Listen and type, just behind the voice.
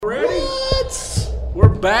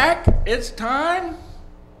back. It's time.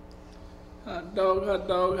 Hot dog,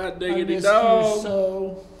 hot diggity I missed dog. you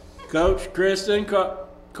so. Coach Kristen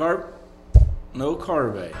Carvey.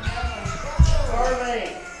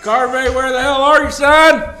 Carvey, where the hell are you,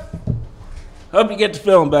 son? Hope you get to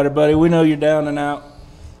feeling better, buddy. We know you're down and out.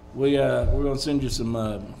 We're gonna send you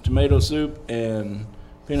some tomato soup and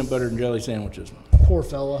peanut butter and jelly sandwiches. Poor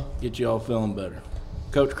fella. Get you all feeling better.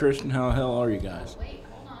 Coach Kristen, how the hell are you guys? Wait,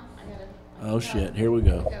 hold on. Oh shit, here we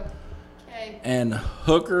go. Okay. And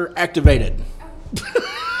Hooker activated.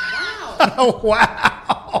 Wow. Oh,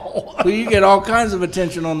 wow. Well, you get all kinds of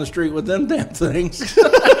attention on the street with them damn things. Now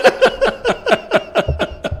I'm not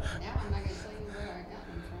going to tell you where I got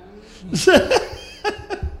them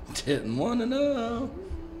from. Didn't want to know.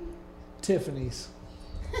 Tiffany's.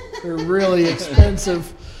 They're really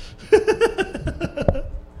expensive.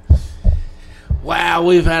 Wow,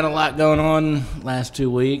 we've had a lot going on last 2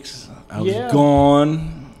 weeks. I was Yeah.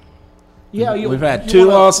 gone. Yeah, We've had two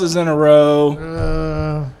losses in a row.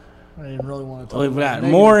 I didn't really want to talk We've about got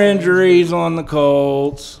more negative things, injuries on the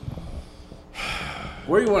Colts.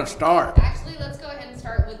 Where do you want to start? Actually, let's go ahead and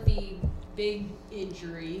start with the big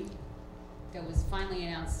injury that was finally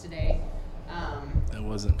announced today. It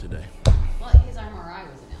wasn't today. Well, his MRI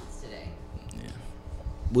was announced today. Yeah,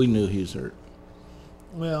 we knew he was hurt.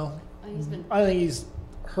 Well, He's been I think he's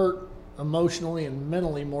hurt emotionally and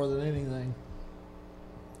mentally more than anything.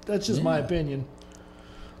 That's just my Yeah. opinion.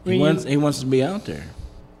 I He mean, wants to be out there.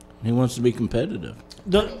 He wants to be competitive.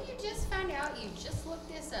 the- Did you just find out? You just looked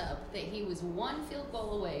this up that he was one field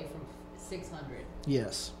goal away from 600.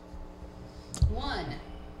 yes. One.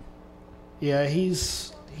 Yeah,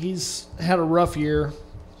 he's had a rough year.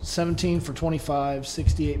 17 for 25,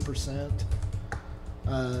 68%.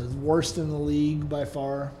 Worst in the league by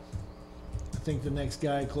far. I think the next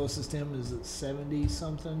guy closest to him is at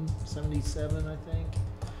 70-something, 77, I think.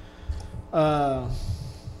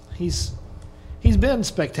 He's been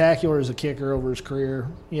spectacular as a kicker over his career.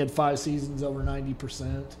 He had 5 seasons over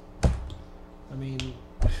 90%. I mean,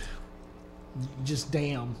 just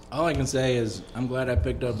damn. All I can say is I'm glad I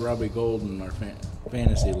picked up Robbie Gold in our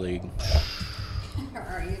fantasy league.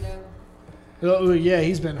 Are you though? Oh, yeah,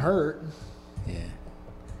 he's been hurt. Yeah.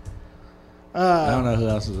 I don't know who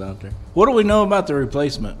else is out there. What do we know about the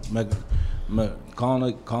replacement?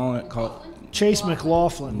 Chase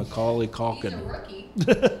McLaughlin. Macaulay He's a Culkin. rookie.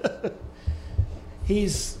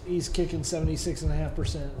 He's kicking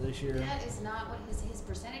 76.5% this year. That is not what his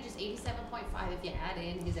percentage is. 87.5 if you add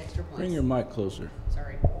in his extra points. Bring your mic closer.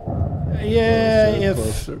 Sorry. Yeah,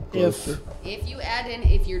 Closer, if If you add in,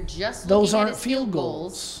 if you're just those looking at aren't his field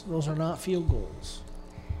goals. Those are not field goals.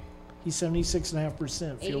 He's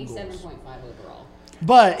 76.5% field goals. 87.5 overall.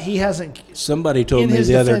 But he hasn't. Somebody told In me his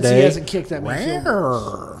the other defense, he day. hasn't kicked that many field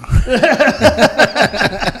goals.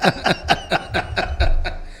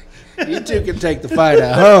 You two can take the fight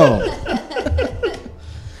at home.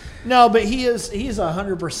 No, but he's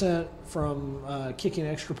 100% from kicking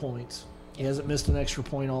extra points. He hasn't missed an extra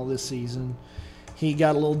point all this season. He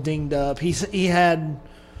got a little dinged up. He had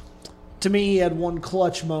one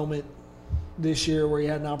clutch moment this year where he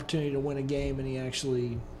had an opportunity to win a game and he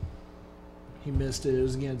missed it. It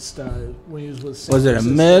was against when he was with San Was it a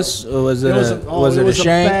Francisco. miss or was it a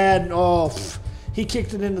shank? He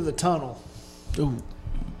kicked it into the tunnel. Ooh.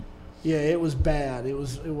 Yeah, it was bad. It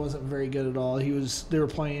wasn't very good at all. They were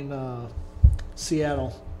playing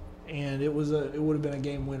Seattle, and it would have been a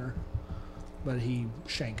game winner, but he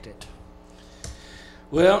shanked it.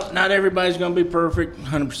 Well, not everybody's going to be perfect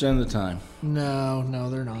 100% of the time. No,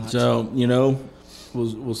 they're not. So,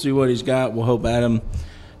 we'll see what he's got. We'll hope Adam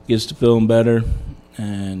gets to feeling better.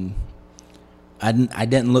 And I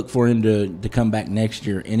didn't look for him to come back next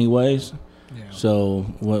year anyways. Yeah. So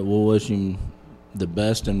we'll wish him the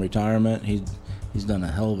best in retirement. He's done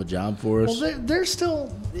a hell of a job for us. Well, there's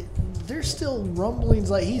still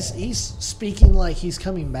rumblings like he's speaking like he's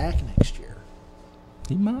coming back next year.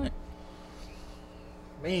 He might.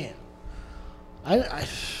 Man, I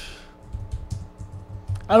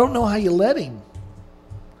don't know how you let him.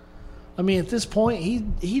 I mean, at this point,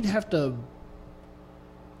 he'd have to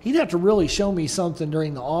really show me something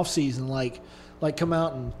during the off season, like come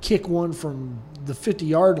out and kick one from the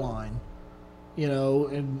 50-yard line,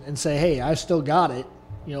 and say, hey, I still got it,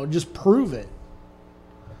 just prove it.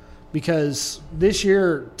 Because this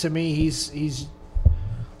year, to me, he's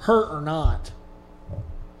hurt or not.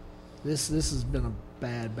 This has been a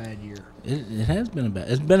bad year. It has been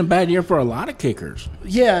it's been a bad year for a lot of kickers.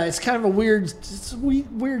 Yeah, it's kind of a weird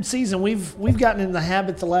season. We've gotten in the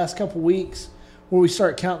habit the last couple weeks where we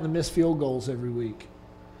start counting the missed field goals every week.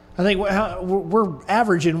 I think we're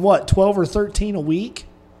averaging 12 or 13 a week.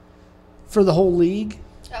 for the whole league.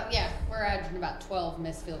 Oh, yeah. We're averaging about 12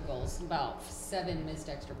 missed field goals, about 7 missed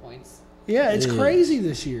extra points. Yeah, it's It is. crazy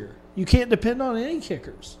this year. You can't depend on any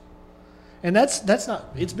kickers. And that's not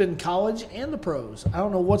 – it's been college and the pros. I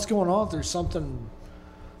don't know what's going on. If there's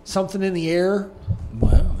something in the air.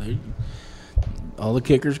 Well, all the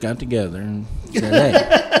kickers got together and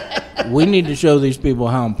said, hey, we need to show these people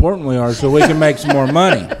how important we are so we can make some more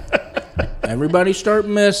money. Everybody start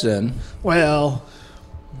missing. Well,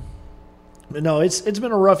 no, it's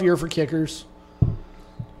been a rough year for kickers.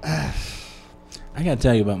 I got to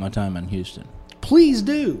tell you about my time in Houston. Please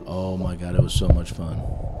do. Oh, my God, it was so much fun.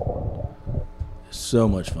 So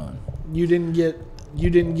much fun. You didn't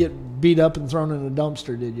get beat up and thrown in a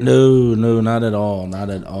dumpster, did you? No, not at all. Not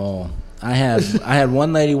at all. I had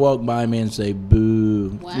one lady walk by me and say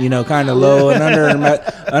boo, kind of low and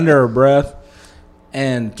under her breath.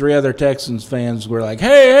 And 3 other Texans fans were like,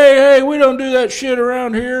 hey, we don't do that shit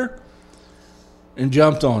around here. And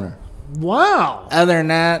jumped on her. Wow. Other than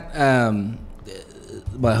that,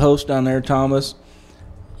 my host down there, Thomas,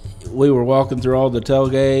 we were walking through all the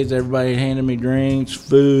tailgates. Everybody handed me drinks,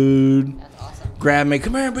 food. That's awesome. Grabbed me,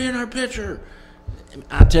 come here, be in our picture.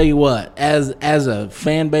 I tell you what, as a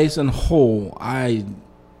fan base in whole, I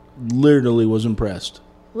literally was impressed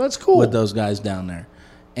Well, that's cool. with those guys down there.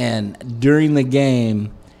 And during the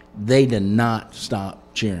game, they did not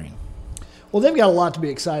stop cheering. Well, they've got a lot to be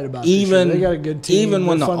excited about. This year. They got a good team. Even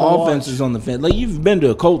when They're the fun to offense watch. is on the field. Like, you've been to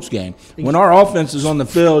a Colts game. When our offense is on the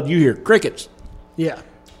field, you hear crickets. Yeah.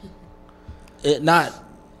 It not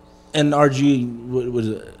in RG, what was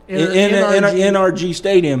it? NRG. NRG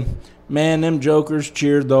Stadium. Man, them jokers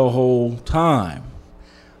cheered the whole time.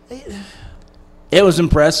 It was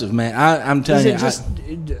impressive, man. I'm telling you. Is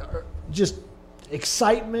it just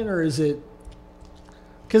excitement, or is it?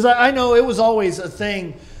 Because I know it was always a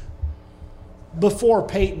thing before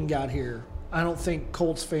Peyton got here. I don't think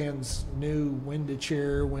Colts fans knew when to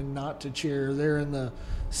cheer, when not to cheer. They're in the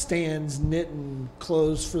stands knitting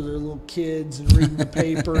clothes for their little kids and reading the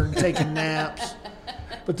paper and taking naps.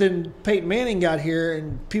 But then Peyton Manning got here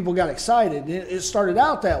and people got excited. It started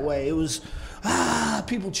out that way. It was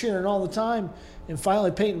people cheering all the time. And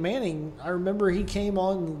finally Peyton Manning, I remember he came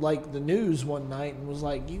on like the news one night and was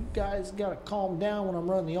like, you guys got to calm down when I'm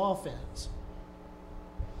running the offense.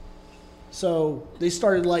 So they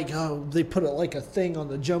started they put like a thing on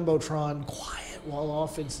the Jumbotron, quiet while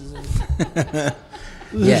offense is in.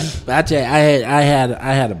 Yeah, but I tell you, I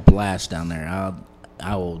had a blast down there.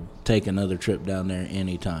 I will take another trip down there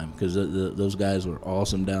anytime because those guys were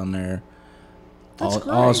awesome down there. That's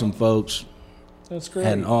great. Awesome folks. That's great.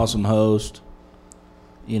 Had an awesome host,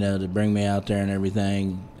 to bring me out there and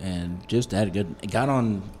everything, and just had a good. Got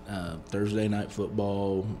on Thursday Night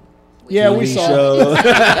Football. Yeah, we TV saw. show.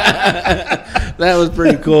 That was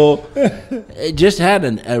pretty cool. It just had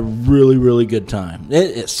a really, really good time.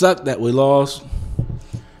 It sucked that we lost.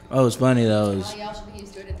 Oh, it's funny though. Well, y'all should be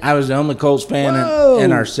used to it at this I was the only Colts fan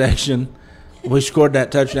in our section. We scored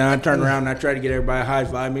that touchdown. I turned around and I tried to get everybody to high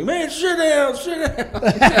five me. Man, sit down.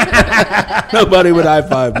 Nobody would high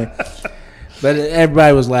five me. But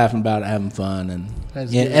everybody was laughing about it, having fun, and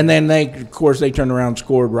That's yeah, good. and then they turned around and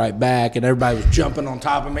scored right back, and everybody was jumping on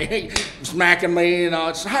top of me, smacking me,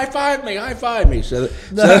 it's high five me. So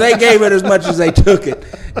they gave it as much as they took it,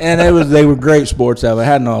 and they were great sports. I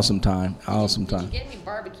had an awesome time. Awesome Did you time. get any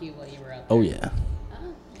barbecue while you were out there? Oh yeah,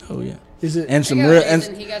 oh yeah, Is it? and some There you real go,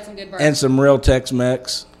 Jason. He got some good barbecue. and some real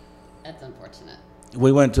Tex-Mex. That's unfortunate.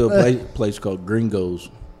 We went to a place called Gringos.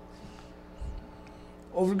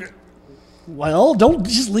 Well, don't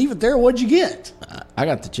just leave it there. What'd you get? I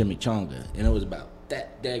got the chimichanga, and it was about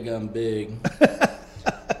that daggum big.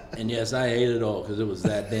 And yes, I ate it all because it was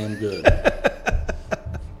that damn good.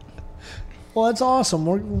 Well, that's awesome.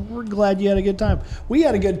 We're glad you had a good time. We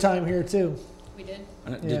had a good time here too. We did?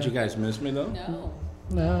 Did you guys miss me though? No.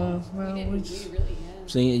 No, well, We didn't. We really, yeah.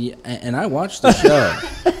 See, and I watched the show,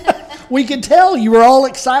 we could tell you were all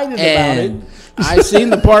excited about it. and I seen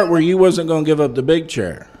the part where you wasn't going to give up the big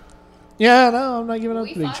chair. Yeah, no, I'm not giving up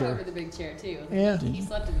We the big fought over chair. the big chair, too. Yeah. He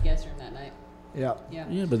slept in the guest room that night. Yeah. Yeah.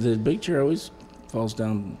 Yeah, but the big chair always falls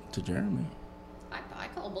down to Jeremy. I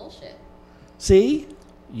call bullshit. See?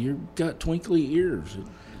 You got twinkly ears.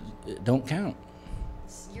 It don't count.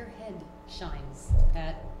 Your head shines,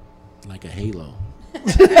 Pat. Like a halo.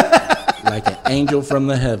 Like an angel from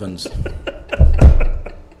the heavens.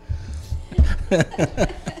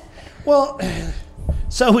 Well,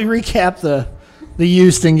 so we recap the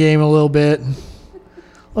Houston game a little bit.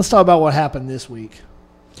 Let's talk about what happened this week.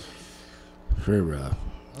 Very rough.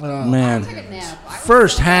 I Man, took a nap. I was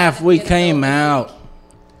first so half glad we to get came over. out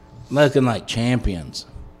looking like champions.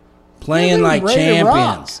 playing were like ready to rock.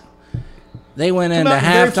 champions. They went Come into out the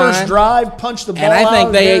very first halftime, drive, punched the ball and I out think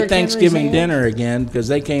of they Derrick ate Thanksgiving Henry's hand. dinner again because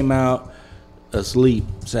they came out asleep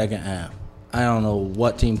second half. I don't know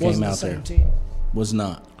what team came Wasn't out the same there. team. Was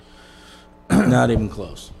not. Not even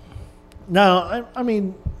close. No, I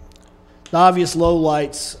mean, the obvious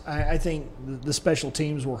lowlights. I think the special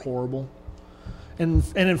teams were horrible, and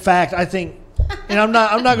in fact, I think, and I'm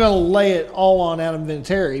not going to lay it all on Adam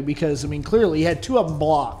Vinatieri because I mean clearly he had 2 of them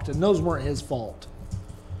blocked, and those weren't his fault.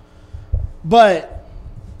 But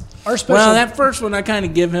our special, Well, that first one, I kind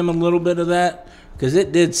of give him a little bit of that because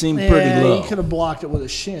it did seem pretty low. he could have blocked it with a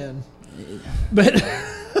shin, but.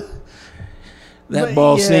 That But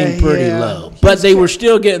ball yeah, seemed pretty yeah. low, but they were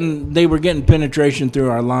still getting penetration through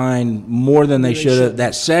our line more than they should have.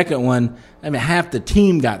 That second one, I mean, half the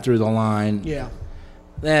team got through the line. Yeah.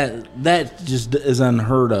 That just is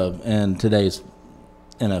unheard of in today's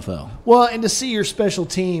NFL. Well, and to see your special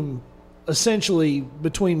team essentially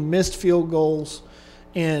between missed field goals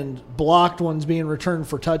and blocked ones being returned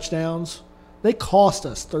for touchdowns, they cost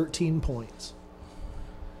us 13 points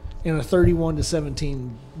in a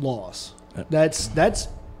 31-17 loss. That's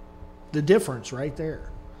the difference right there.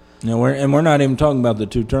 You know, we're not even talking about the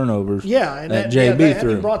 2 turnovers. Yeah, and that JB JB haven't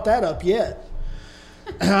threw. brought that up yet.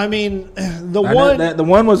 I mean, the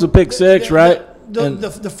one was a pick six, right?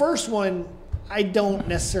 The first one, I don't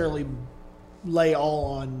necessarily lay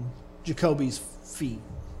all on Jacoby's feet,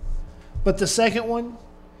 but the second one,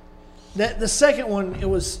 it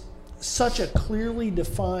was such a clearly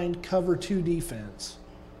defined cover 2 defense.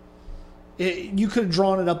 You could have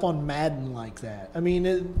drawn it up on Madden like that. I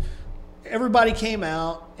mean, everybody came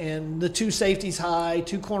out, and the 2 safeties high,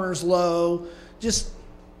 2 corners low. Just,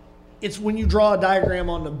 it's when you draw a diagram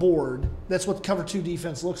on the board, that's what the cover 2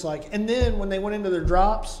 defense looks like. And then when they went into their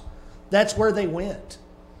drops, that's where they went.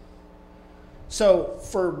 So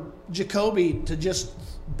for Jacoby to just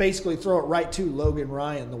basically throw it right to Logan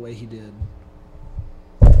Ryan the way he did,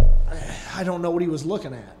 I don't know what he was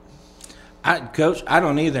looking at. Coach, I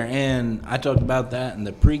don't either. And I talked about that in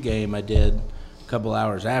the pregame I did a couple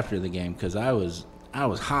hours after the game because I was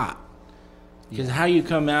hot. Because how you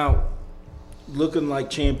come out looking like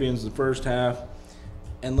champions the first half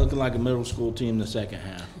and looking like a middle school team the second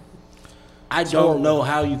half. I don't know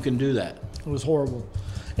how you can do that. It was horrible.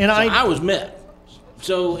 And So I was met.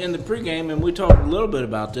 So in the pregame, and we talked a little bit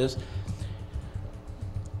about this,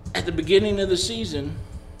 at the beginning of the season,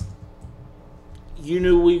 you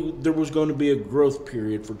knew there was going to be a growth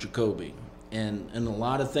period for Jacoby. And a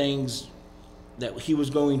lot of things that he was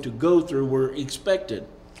going to go through were expected.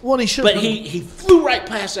 Well, he should. But he flew right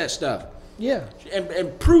past that stuff. Yeah.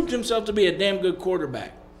 And proved himself to be a damn good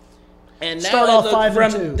quarterback. And now Start off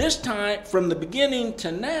 5-2. from this time, from the beginning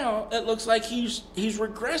to now, it looks like he's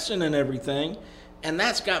regressing and everything. And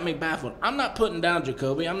that's got me baffled. I'm not putting down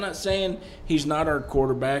Jacoby. I'm not saying he's not our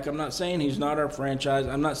quarterback. I'm not saying he's not our franchise.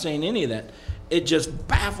 I'm not saying any of that. It just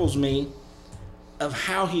baffles me of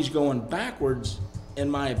how he's going backwards, in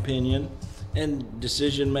my opinion, and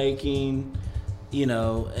decision-making,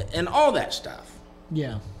 and all that stuff.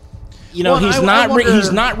 Yeah. Well, Well,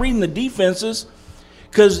 he's not reading the defenses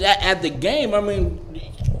because at the game, I mean,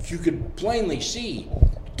 you could plainly see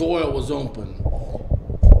Doyle was open,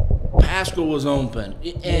 Pascal was open,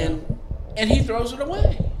 and he throws it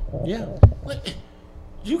away. Yeah.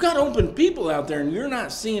 You got open people out there, and you're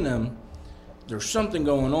not seeing them. There's something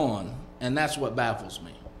going on, and that's what baffles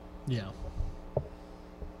me. Yeah.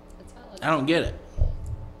 That's valid. I don't get it.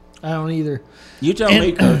 I don't either. You tell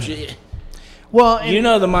me, Coach. Well, and, You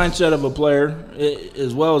know the mindset of a player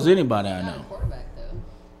as well as anybody I Not a know. quarterback,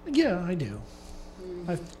 though. yeah, I do.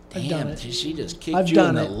 I've done Damn, it. she just kicked I've you done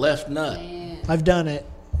in the it. left nut. Man. I've done it.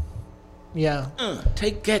 Yeah.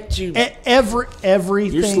 Take that, you.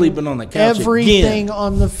 Everything. You're sleeping on the couch Everything again.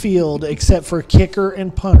 on the field except for kicker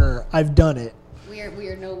and punter. I've done it. We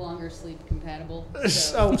are no longer sleep compatible. Oh,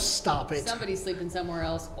 So stop it. somebody's sleeping somewhere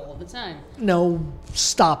else all the time. No,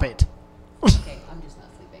 stop it. Okay, I'm just not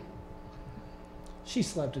sleeping. She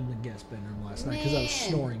slept in the guest bedroom last night because I was Man,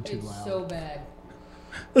 snoring too it's loud. So bad.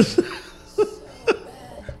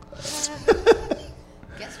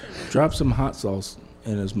 Guess what? Drop some hot sauce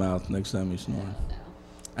in his mouth next time he's snoring. No.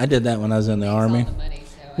 I did that when I was in the It's all Army. the money,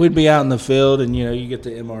 so We'd be out in the field, and you get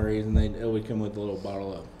the MREs, and they would come with a little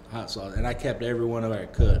bottle of hot sauce, and I kept every one of it I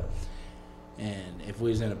could. And if we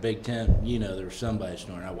was in a big tent, there was somebody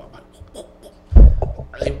snoring. I walk by.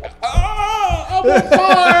 I'm on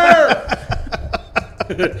fire!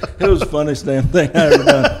 It was the funniest damn thing I ever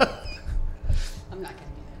done. I'm not going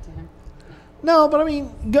to do that to him. No, but I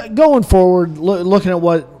mean, going forward, looking at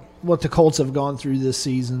what the Colts have gone through this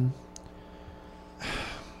season,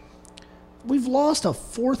 we've lost a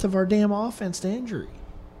fourth of our damn offense to injury.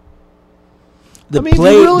 The I mean,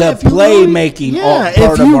 playmaking part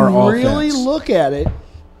if of you our really offense. look at it,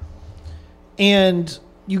 and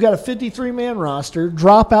you got a 53-man roster,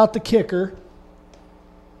 drop out the kicker.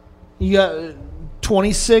 You got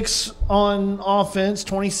 26 on offense,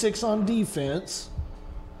 26 on defense.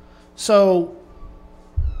 So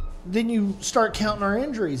then you start counting our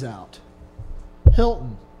injuries out.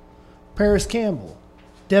 Hilton, Paris Campbell,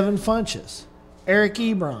 Devin Funchess, Eric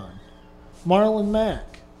Ebron, Marlon Mack.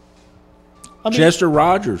 I mean, Chester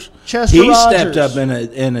Rogers. Chester He Rogers. stepped up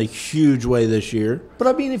in a huge way this year. But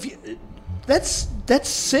I mean, if you that's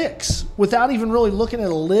 6 without even really looking at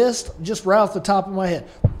a list, just right off the top of my head.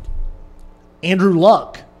 Andrew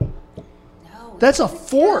Luck. No, That's a it doesn't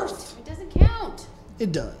 4th. count. It doesn't count.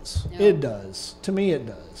 It does. No. It does. To me, it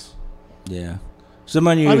does. Yeah.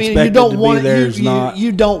 Someone you I mean, expected you don't to want be it. there is not.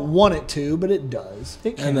 You don't want it to, but it does.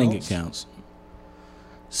 It counts. I think it counts.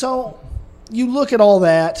 So you look at all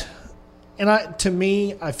that, and to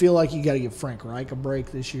me, I feel like you got to give Frank Reich a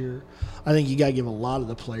break this year. I think you got to give a lot of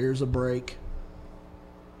the players a break.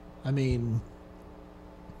 I mean,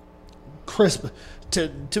 crisp.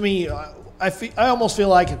 To me, I almost feel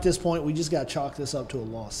like at this point we just got to chalk this up to a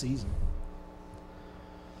lost season.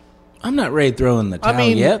 I'm not ready to throw in the towel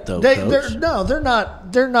yet, though. Coach. They're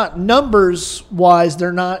not. They're not numbers wise.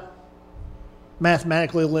 They're not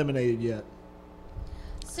mathematically eliminated yet.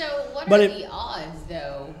 So what But are it- the odds,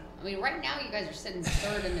 though? I mean, right now you guys are sitting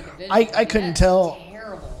 3rd in the division. I couldn't That's tell.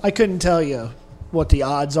 Terrible. I couldn't tell you what the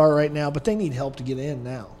odds are right now, but they need help to get in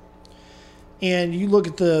now. And you look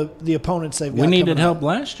at the opponents they've got. We needed coming help up.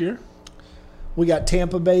 last year. We got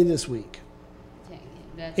Tampa Bay this week.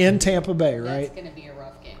 That's, In Tampa Bay, that's right? going to be a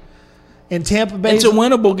rough game. And Tampa Bay. It's a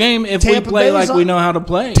winnable game if Tampa we play Bay's like we on- know how to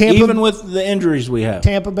play, Tampa- even with the injuries we have.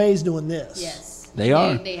 Tampa Bay's doing this. Yes. They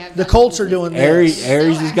are. They have The gotten Colts are doing consistently- this.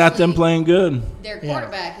 Aries So has got them actually, playing good. Their Yeah.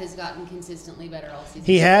 quarterback has gotten consistently better all season.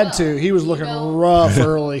 He as had well. to. He was You looking know, rough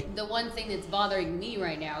early. The one thing that's bothering me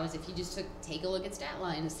right now is if you just take a look at stat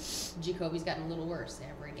lines, Jacoby's gotten a little worse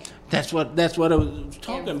every game. That's what I was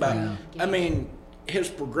talking about. Yeah. I mean, his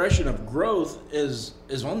progression of growth is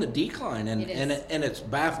on the decline, and It is. and it's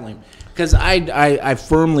baffling because I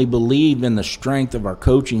firmly believe in the strength of our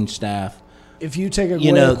coaching staff. If you take away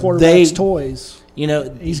You know, a quarterback's they- toys, You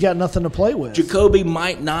know, he's got nothing to play with. Jacoby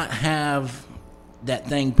might not have that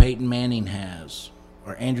thing Peyton Manning has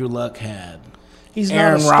or Andrew Luck had. He's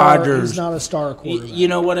Aaron not a star. Rodgers. He's not a star quarterback. You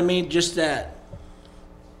know what I mean? Just that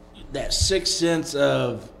sixth sense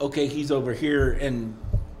of, okay, he's over here and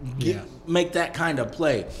make that kind of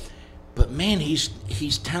play. But man, he's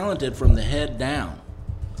talented from the head down.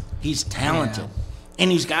 He's talented,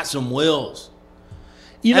 and he's got some wills.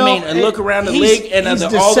 You I know, mean, and look around the he's- league and he's all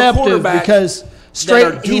the deceptive quarterbacks because that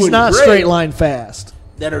are he's doing not great. straight line fast.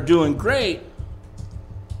 That are doing great.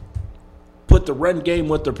 Put the run game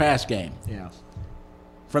with their pass game Yeah,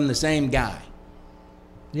 from the same guy.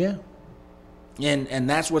 yeah. And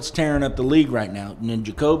that's what's tearing up the league right now. And then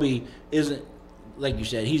Jacoby isn't, like you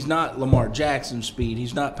said, he's not Lamar Jackson speed.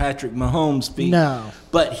 He's not Patrick Mahomes speed. No.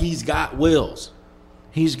 But he's got wills.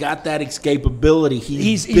 He's got that escapability.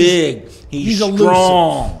 He's big. He's elusive.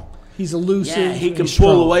 strong. He's elusive. Yeah, he and can he's pull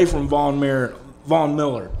strong. away from Von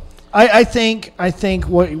Miller. I think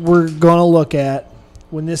what we're going to look at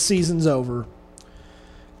when this season's over,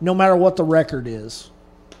 no matter what the record is,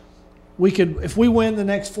 we could, if we win the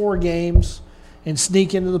next 4 games and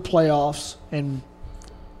sneak into the playoffs and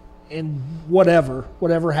whatever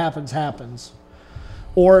happens,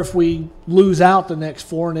 or if we lose out the next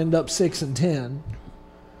 4 and end up 6-10,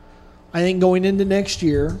 I think going into next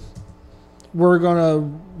year, we're going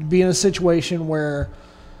to be in a situation where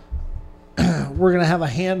we're going to have a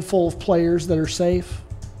handful of players that are safe.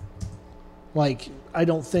 Like, I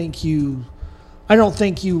don't think you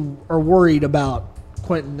are worried about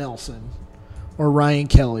Quentin Nelson or Ryan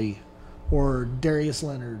Kelly or Darius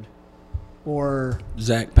Leonard or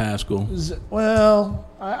Zach Pascal. well,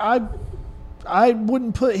 I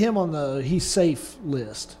wouldn't put him on the he's safe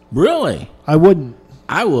list. Really? I wouldn't.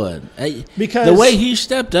 I would. Because the way he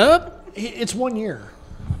stepped up, it's 1 year.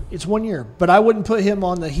 It's 1 year, but I wouldn't put him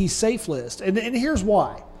on the he's safe list. And here's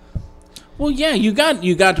why. well, yeah, you got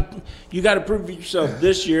to prove yourself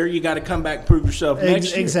this year. You got to come back and prove yourself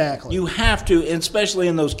next year. Exactly. You have to, and especially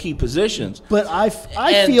in those key positions. But I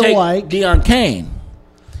And feel take like Deion Kane,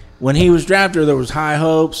 when he was drafted, there was high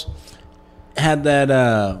hopes. Had that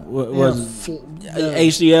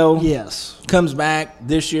ACL. yes, Comes back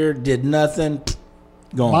this year, did nothing.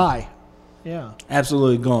 Gone. bye. Yeah,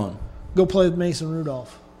 Absolutely gone. go play with Mason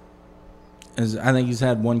Rudolph. I think he's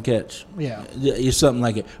had 1 catch. Yeah, It's something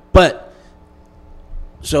like it. But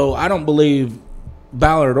So I don't believe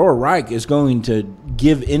Ballard or Reich is going to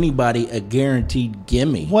give anybody a guaranteed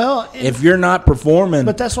gimme. Well, if you're not performing,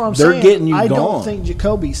 but that's what I'm they're saying. getting you I gone. don't think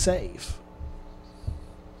Jacoby's safe.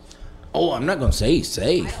 Oh, I'm not going to say he's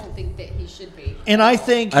safe. I don't think that he should be. And I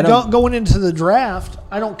think going into the draft,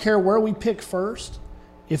 I don't care where we pick first.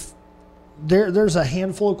 If there's a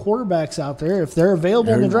handful of quarterbacks out there, if they're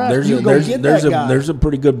available in the draft, you go get that guy. There's a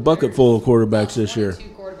pretty good bucket full of quarterbacks this year. 2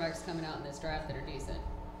 quarterbacks coming out in this draft that are decent.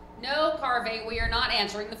 No, Carvey, we are not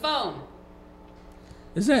answering the phone.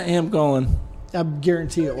 Is that him going? I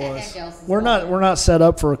guarantee it Who the was. heck else is We're calling? not set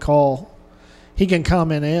up for a call. He can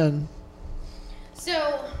comment in.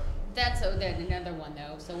 So that's another one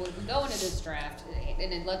though. So we go into this draft,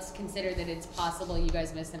 and then let's consider that it's possible you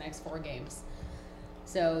guys miss the next 4 games.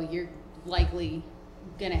 So you're likely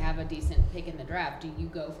gonna have a decent pick in the draft. Do you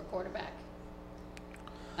go for quarterback?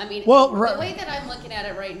 I mean, Well, the way that I'm looking at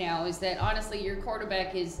it right now is that honestly, your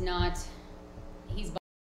quarterback is not. He's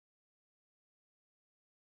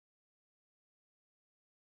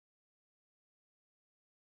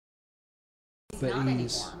But not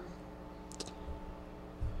he's- anymore.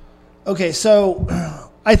 Okay, so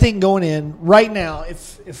I think going in right now,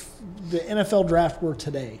 if the NFL draft were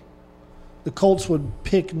today, the Colts would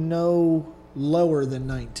pick no lower than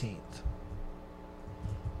 19th.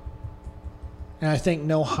 And I think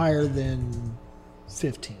no higher than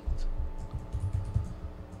 15th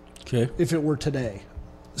Okay. if it were today.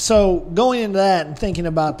 So going into that and thinking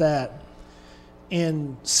about that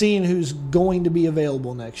and seeing who's going to be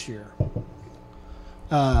available next year,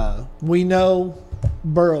 we know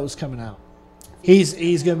Burrow's coming out. He's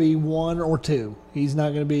going to be 1 or 2. He's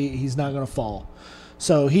not going to fall.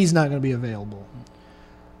 So he's not going to be available.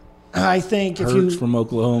 I think Hurts from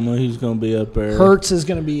Oklahoma, he's going to be up there. Hurts is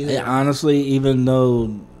going to be there. Honestly, even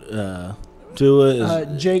though Tua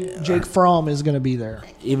is, Jake Fromm is going to be there.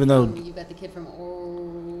 even though You got the kid from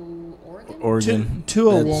Oregon. Oregon,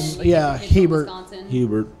 Tua that's will, yeah, The kid from Hebert. Wisconsin,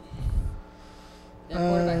 Hubert. the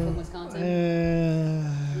quarterback from Wisconsin.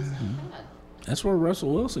 He's not bad. That's where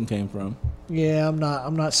Russell Wilson came from. Yeah, I'm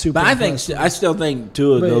not super. But impressed with I still think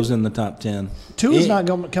Tua But- goes in the top 10. Tua's He- not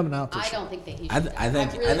coming out this I year. don't think that he I should.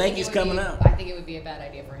 think he's it would coming be- out. I think it would be a bad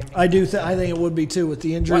idea for him. I do. I think it would be too with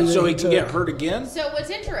the injury. What, that so he can took. get hurt again? So what's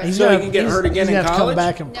interesting? He's So he gonna- can get he's- hurt again he's in gonna have to college? come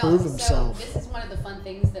back and prove So himself. this is one of the fun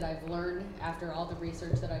things that I've learned after all the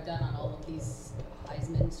research that I've done on all of these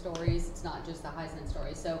Heisman stories. It's not just the Heisman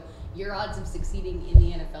story. So your odds of succeeding in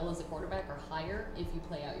the NFL as a quarterback are higher if you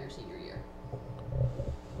play out your senior year.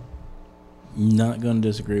 Not going to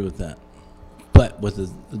disagree with that. But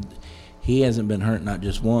he hasn't been hurt not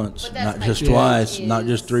just once, But that's not my just point twice, is- not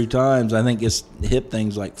just 3 times. I think it's hip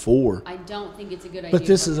things like 4. I don't think it's a good idea. But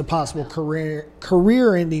this for is him a to possible come out.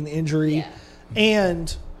 career-ending injury, Yeah.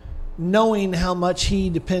 and knowing how much he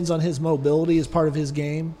depends on his mobility as part of his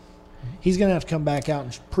game, he's going to have to come back out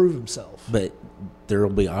and prove himself. But there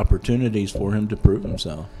will be opportunities for him to prove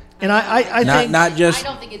himself. And I Not think not just I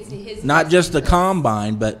don't think it's his. not best just the interest.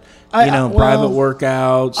 combine, but I- private well,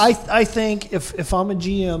 workouts. I think if I'm a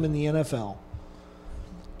GM in the NFL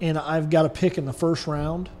and I've got a pick in the first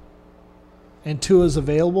round and Tua's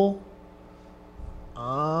available,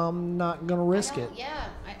 I'm not going to risk it. Yeah,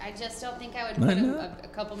 I just don't think I would Why put not? a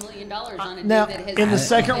couple $1 million on it. Now, that has in the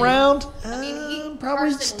second round, I mean, I'm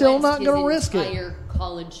probably Carson still Wentz not his going to risk it. entire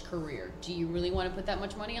college career. Do you really want to put that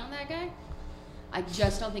much money on that guy? I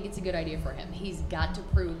just don't think it's a good idea for him. He's got to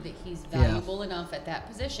prove that he's valuable enough at that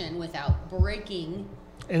position without breaking.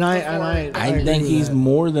 And I I agree think with he's that.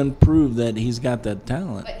 more than proved that he's got that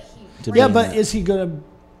talent. But To he, Yeah, do but that. is he going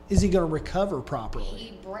to recover properly?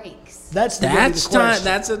 he breaks. That's the That's big question. time.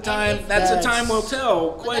 That's a time. if That's a that's- time will tell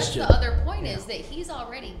Well, question. that's the other point is that he's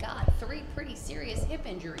already got 3 pretty serious hip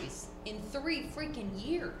injuries in 3 freaking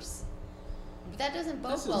years. That doesn't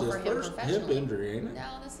bode This is well his for him first hip professionally. injury, ain't it? No,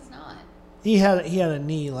 this is not. He had a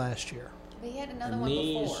knee last year. But he had another A one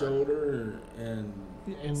knee, before. shoulder, and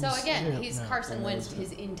And So again, yeah, he's no. Carson Wentz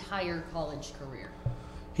his entire college career.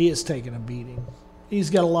 He has taken a beating. He's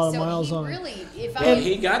got a lot of So miles he on him. really, if well, I,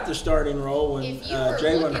 he got the starting role when If you were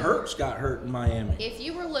Jalen looking- Hurts got hurt in Miami. if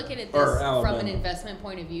you were looking at Or this from Alabama. an investment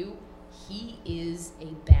point of view, he is a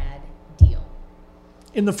bad deal.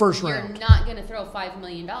 In the first You're round. not going to throw $5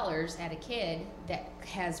 million at a kid that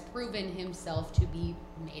has proven himself to be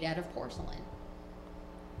made out of porcelain.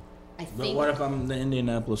 I But think. what if I'm the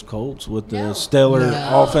Indianapolis Colts with the No. stellar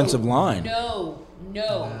No. offensive line No.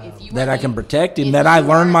 If you that are I can the- protect him? if That you I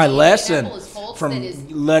learned are my the lesson Indianapolis Colts from that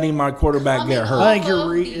is letting my quarterback get coming hurt. I think off you're of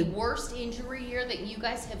re- the worst injury year that you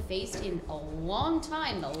guys have faced in a long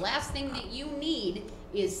time. The last thing that you need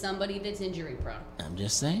is somebody that's injury prone. I'm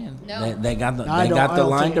just saying. No. They got the I don't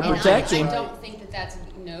line to think- protect I him. don't think that that's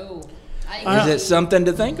no. Is it something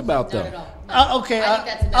to think about, Not though? at all. No. Okay, I think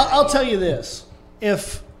that's a bad I'll idea. tell you this: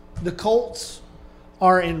 if the Colts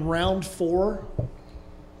are in round 4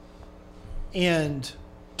 and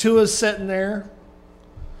Tua's sitting there,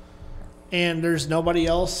 and there's nobody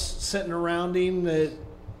else sitting around him that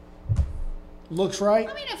looks right,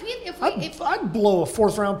 I mean, if I'd blow a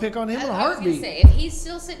 4th round pick on him in a I was gonna heartbeat. say, if he's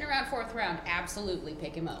still sitting around 4th round, absolutely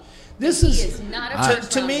pick him up. This He is- not a I-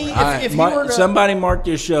 first to round me, player. if you were to- somebody mark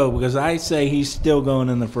this show because I say he's still going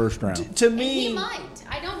in the first round. To And me, he might.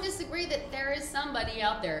 I don't disagree that there is somebody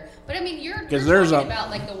out there, but I mean, you're 'Cause there's talking a- about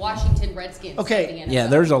like the Washington Redskins. Okay. of the NFL. Yeah,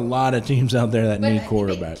 there's a lot of teams out there that But need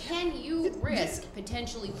quarterback. can you risk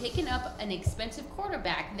potentially picking up an expensive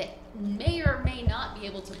quarterback that may or may not be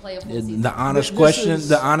able to play a full season? The honest This question, is-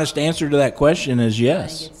 the honest answer to that question is I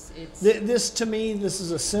yes. think it's this to me, this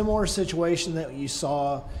is a similar situation that you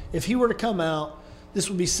saw. If he were to come out, this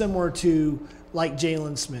would be similar to like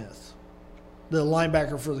Jalen Smith, the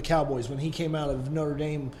linebacker for the Cowboys, when he came out of Notre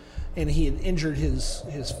Dame and he had injured his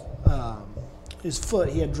foot.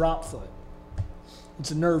 He had drop foot.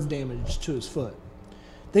 It's a nerve damage to his foot.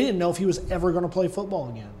 They didn't know if he was ever going to play football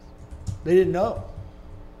again. They didn't know.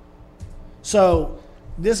 So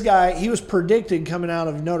this guy, he was predicted coming out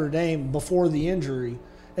of Notre Dame before the injury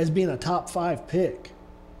as being a top 5 pick.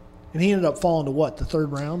 And he ended up falling to what, the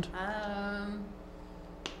 3rd round?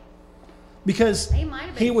 Because He might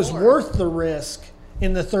have been he was fourth. worth the risk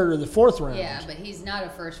in the 3rd or the 4th round. yeah, but he's not a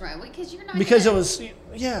first round because you're not Because it gonna- was,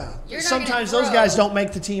 yeah. You're not Sometimes gonna those throw- guys don't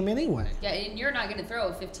make the team anyway. Yeah, and you're not going to throw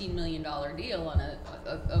a $15 million deal on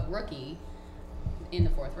a rookie in the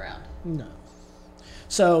 4th round. No.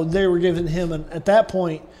 So they were giving him, at that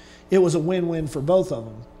point, it was a win-win for both of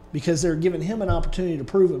them because they were giving him an opportunity to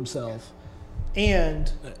prove himself,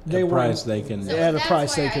 and they A were price they can- at a that's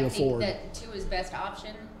price why they could I think afford. that Tua's best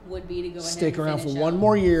option would be to go ahead Stick and around for finish one out-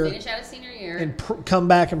 more year finish out a senior year, and come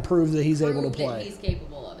back and prove that he's able to prove that play. he's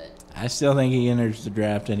capable of it. I still think he enters the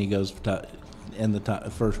draft and he goes in the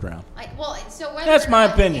first round. So whether That's or my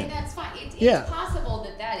not- opinion. and that's fine. It's Yeah. possible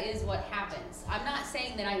that that is what happens. I'm not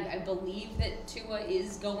saying that I believe that Tua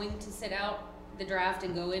is going to sit out the draft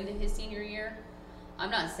and go into his senior year. I'm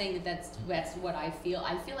not saying that that's what I feel.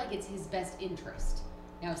 I feel like it's his best interest.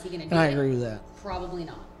 Now, is he going to do And I it? agree with that. Probably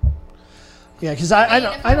not. Yeah, because I mean,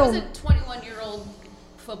 if don't. I was a 21-year-old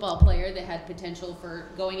football player that had potential for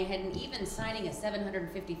going ahead and even signing a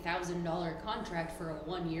 $750,000 contract for a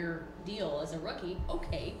 1-year deal as a rookie,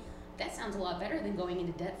 okay, that sounds a lot better than going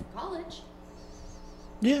into debt for college.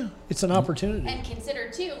 Yeah, it's an opportunity. And consider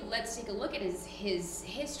too, let's take a look at his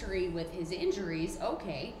history with his injuries.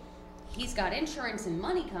 Okay, he's got insurance and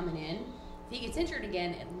money coming in. If he gets injured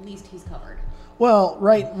again, at least he's covered. Well,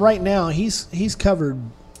 right now he's covered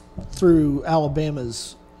through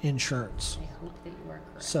Alabama's insurance, I hope that you are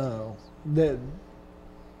correct. so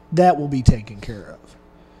that will be taken care of.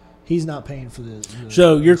 He's not paying for the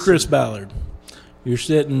So you're Chris Ballard. You're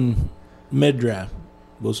sitting mid-draft.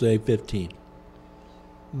 We'll say 15.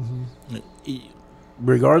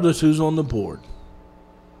 Regardless who's on the board,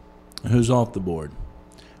 who's off the board,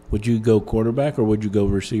 would you go quarterback or would you go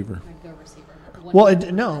receiver? I'd go receiver. Well,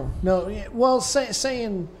 no. Yeah, well,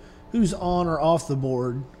 saying who's on or off the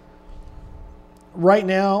board. Right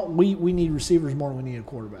now, we need receivers more than we need a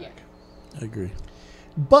quarterback. Yeah. I agree.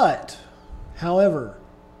 But, however,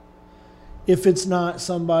 if it's not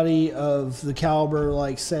somebody of the caliber,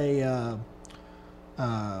 like say,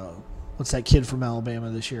 what's that kid from Alabama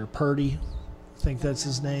this year? Purdy, I think that's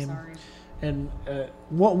his name. Sorry. And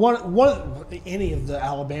any of the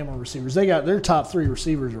Alabama receivers, their top 3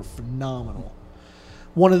 receivers are phenomenal.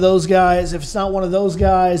 One of those guys. If it's not one of those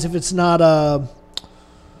guys, if it's not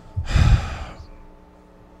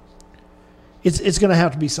it's going to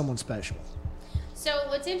have to be someone special. So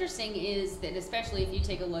what's interesting is that, especially if you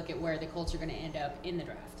take a look at where the Colts are going to end up in the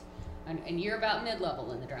draft, and you're about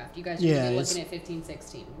mid-level in the draft. You guys are Yeah, going to be looking at 15,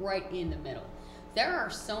 16, right in the middle. There are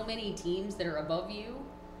so many teams that are above you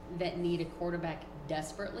that need a quarterback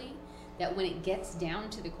desperately that when it gets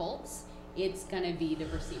down to the Colts, it's going to be the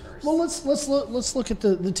receivers. Well, let's look at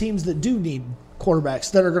the teams that do need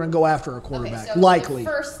quarterbacks that are going to go after a quarterback. Okay, so likely.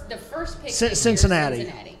 the first pick this year is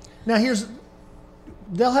Cincinnati. Now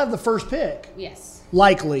they'll have the first pick. Yes.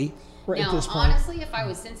 Likely at Now, this point. honestly, if I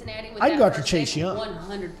was Cincinnati with I'd that go after first Chase pick, Young.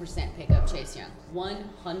 100% pick up Chase Young.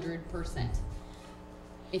 100%.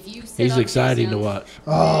 If you sit He's on Chase exciting to Young- watch.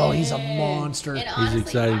 Oh, he's a Man. monster. And honestly,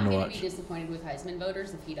 exciting I'm to gonna watch. be disappointed with Heisman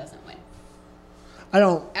voters if he doesn't win. I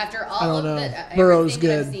don't. After I all don't of know. the Burrow's everything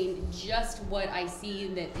that good. I've seen, just what I see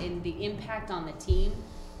that in the impact on the team,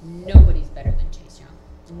 nobody's better than Chase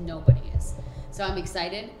Young. Nobody is. So I'm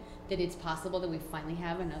excited that it's possible that we finally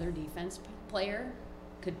have another defense player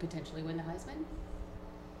could potentially win the Heisman.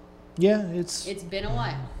 Yeah, It's been a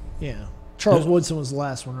while. yeah. Charles Woodson was the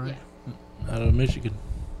last one, right? Yeah. Out of Michigan.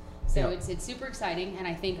 So Yeah. it's super exciting, and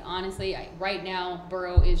I think honestly, right now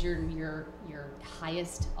Burrow is your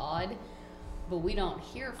highest odd, but we don't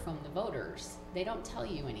hear from the voters. They don't tell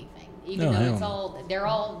you anything, even No, though hell it's no. all they're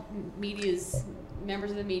all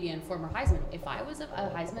members of the media and former Heisman. If I was a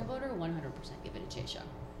Heisman voter, 100% give it to Chase Young.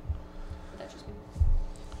 But that's just me.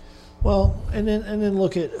 Well, and then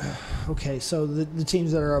look at okay, so the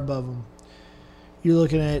teams that are above them. You're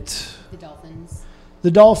looking at The Dolphins.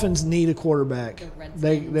 the Dolphins need a quarterback. The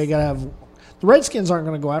Redskins. They got to have the Redskins aren't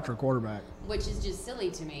going to go after a quarterback. Which is just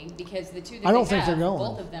silly to me because the two that I don't they think have, they're going.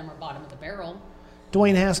 both of them are bottom of the barrel.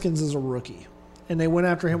 Dwayne Haskins is a rookie, and they went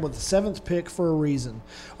after him with the 7th pick for a reason.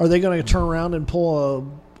 Are they going to turn around and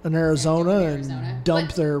pull an Arizona and dump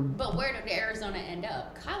but, their? But where did Arizona end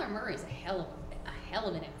up? Kyler Murray's a hell of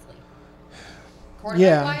an athlete.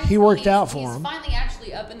 Yeah, Quarterback-wise, he worked out for he's him. finally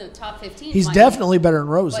actually up in the top 15. He's finally. definitely better than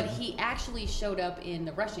Rosen. But he actually showed up in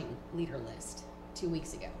the rushing leader list 2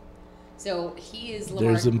 weeks ago. So he is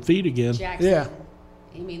Lamar There's them feet again. Jackson. Yeah.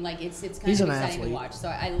 I mean, like it's kind He's of an exciting athlete. to watch. So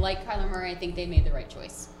I like Kyler Murray. I think they made the right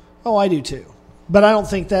choice. Oh, I do too. But I don't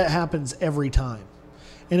think that happens every time.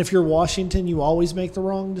 And if you're Washington, you always make the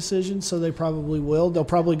wrong decision, so they probably will. They'll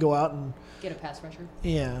probably go out and Get a pass rusher.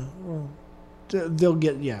 yeah, well, they'll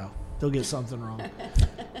get something wrong.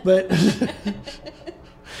 But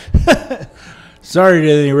Sorry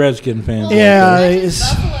to any Redskin fans. Well, Yeah, out there.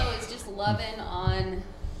 it's- Buffalo is just loving on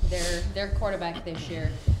their quarterback this year.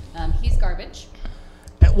 He's garbage.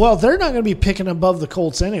 well, they're not going to be picking above the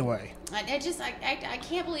Colts anyway. I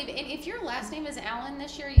can't believe it. If your last name is Allen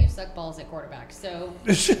this year, you suck balls at quarterback. So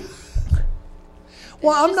there's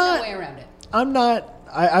Well, I'm just not. no way around it. I'm not.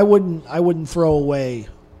 I wouldn't throw away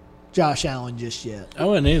Josh Allen just yet. I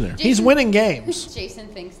wouldn't either. He's Jason- winning games. Jason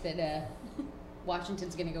thinks that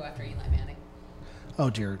Washington's going to go after Eli Manning. Oh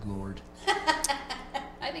dear Lord.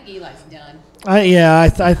 I think Eli's done.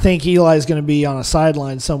 I think Eli's going to be on a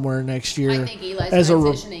sideline somewhere next year I think Eli's as a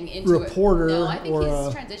transitioning into reporter. No, I think or he's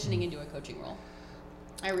a, transitioning into a coaching role.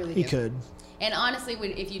 I really he do. could. And honestly,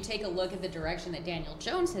 if you take a look at the direction that Daniel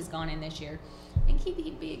Jones has gone in this year, I think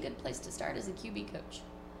he'd be a good place to start as a QB coach.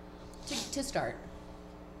 To start.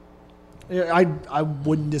 Yeah, I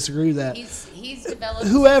wouldn't disagree with that. He's developed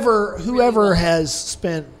Whoever really well. has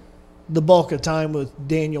spent the bulk of time with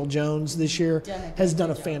Daniel Jones this year has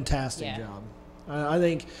done a job. fantastic Yeah. job. I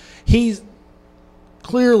think he's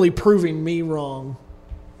clearly proving me wrong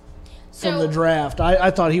from the draft.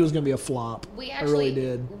 I thought he was going to be a flop. We I actually really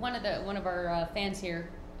did. One of our fans here,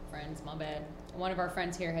 friends, my bad. One of our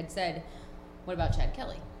friends here had said, "What about Chad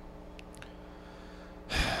Kelly?"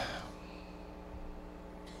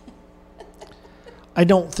 I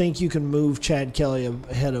don't think you can move Chad Kelly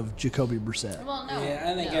ahead of Jacoby Brissett. Well, no. Yeah,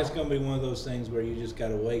 I think no. that's going to be one of those things where you just got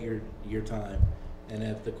to wait your time. And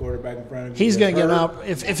if the quarterback in front of you He's going to get hurt,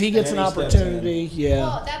 if he gets an then he steps opportunity, yeah.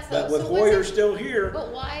 Well, that's But so with what's Hoyer it- still here,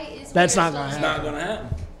 But why is That's Hoyer not gonna still it's not going to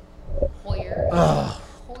happen. Hoyer? Ugh.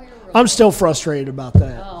 Hoyer really- I'm still frustrated about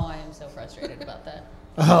that. Oh, I am so frustrated about that.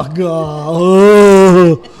 Oh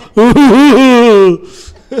God!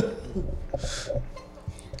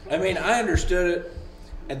 I mean, I understood it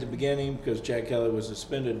at the beginning because Chad Kelly was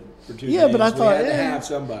suspended for 2 Yeah, games. but I thought we had to eh, have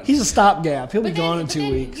somebody. he's a stopgap. He'll be But gone in but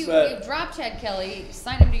 2 weeks. You But- drop Chad Kelly,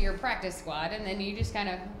 sign him to your practice squad, and then you just kind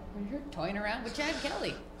of you're toying around with Chad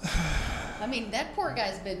Kelly. I mean, that poor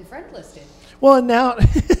guy's been friend listed. Well,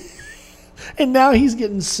 and now he's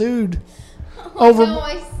getting sued over No,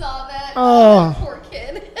 I saw that. Oh. That poor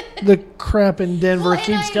kid. the crap in Denver Well, and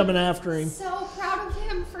keeps I'm coming after him. So proud of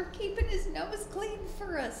him for keeping his nose clean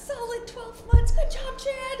for a solid 12 months. Good job,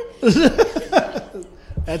 Chad.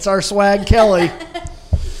 That's our swag, Kelly.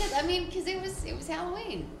 Because it was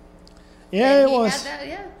Halloween. Yeah, And it he was. Had that,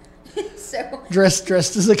 yeah. So Dressed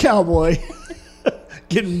as a cowboy,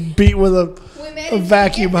 getting beat with we a managed to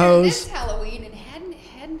vacuum get there hose. this Halloween and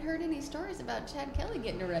hadn't heard any stories about Chad Kelly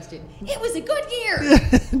getting arrested. It was a good year.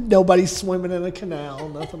 Nobody's swimming in a canal,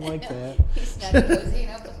 nothing like that. He's not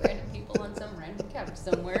cozying up with random people on some random couch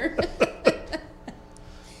somewhere.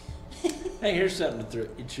 Hey, here's something to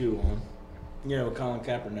chew on. You know, Colin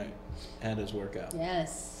Kaepernick had his workout.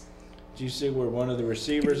 Yes. Did you see where one of the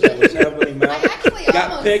receivers that was helping him out I actually got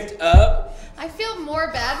almost- picked up? I feel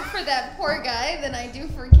more bad for that poor guy than I do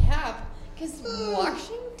for Cap. Because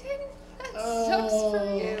Washington has sucks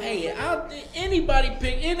for you. Hey, anybody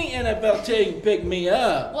pick any NFL team pick me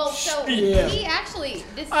up. Well, so Yeah. he actually.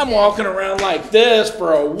 I'm walking around like this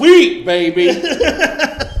for a week, baby.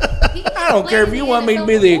 I don't care if you want me to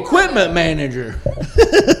be the equipment manager.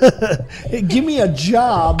 Hey, give me a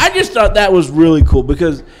job. I just thought that was really cool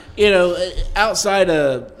because, outside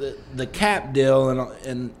of the cap deal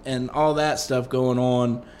and all that stuff going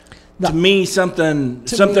on, to me something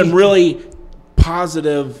really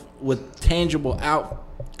positive with tangible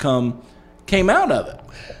outcome came out of it.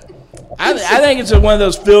 I think it's one of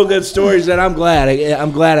those feel good stories that I'm glad it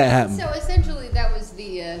happened. So essentially, that was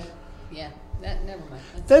the never mind.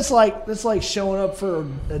 That's like showing up for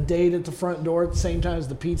a date at the front door at the same time as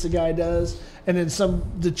the pizza guy does, and then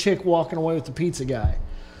the chick walking away with the pizza guy.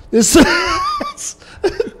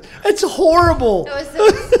 It's horrible.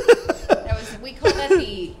 We call that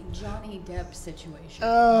the Johnny Depp situation.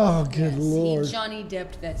 Oh, good Yes, Lord. Johnny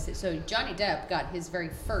Depp. So Johnny Depp got his very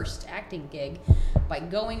first acting gig by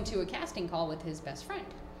going to a casting call with his best friend.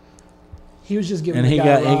 He was just giving. And the he guy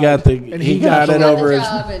got a he ride, got the and he got it Got the over his.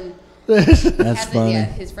 job and That's funny. Yeah,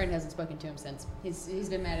 his friend hasn't spoken to him since. He's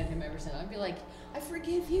been mad at him ever since. I'd be like, I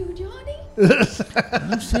forgive you, Johnny.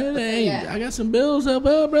 I said, hey, Yeah. I got some bills up,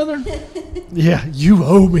 brother. Yeah, you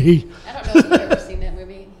owe me. I don't know if you've ever seen that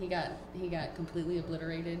movie. He got completely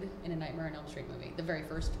obliterated in a Nightmare on Elm Street movie. The very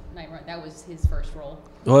first Nightmare. That was his first role.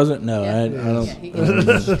 Was it? No, Yeah. I don't. Yeah, he got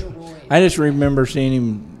destroyed. I just remember seeing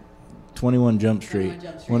him 21 Jump Street 21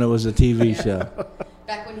 Jump Street. when it was a TV Yeah. show.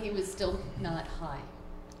 Back when he was still not high.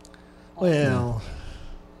 Well,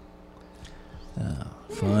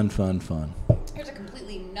 Fun. Here's a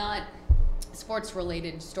completely not sports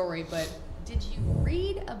related story, but did you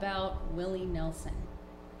read about Willie Nelson?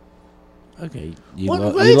 Okay, you What-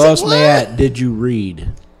 lost me what? at. Did you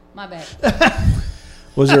read? My bad.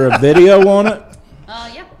 Was there a video on it?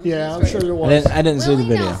 Yeah. yeah, I'm sure there I was. didn't see the Willie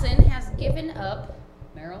video. Nelson has given up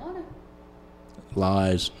marijuana.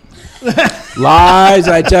 Lies. Lies.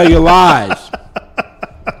 I tell you, lies.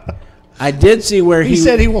 I did see where He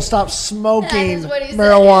said he will stop smoking That is what he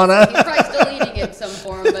marijuana. said. He's probably still eating it in some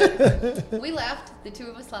form, but we laughed. The two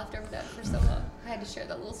of us laughed over that for so long. I had to share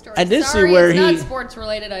that little story. I did see Sorry, where it's he- not sports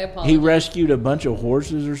related. I apologize. he rescued a bunch of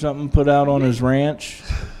horses or something put out on his ranch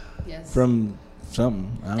Yes. from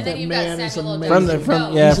something. I don't And then know. you've man got is Samuel L. amazing. Jackson. From-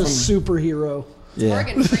 No, yeah, He's a superhero. Yeah.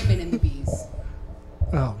 Morgan Freeman in the bees.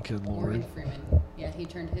 Oh, good Lord. Morgan Freeman. Yeah, he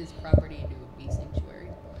turned his property into a bee sanctuary.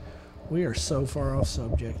 We are so far off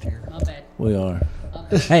subject here. My bad. We are. My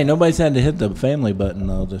bad. Hey, nobody's had to hit the family button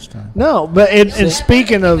though this time. No, but The only and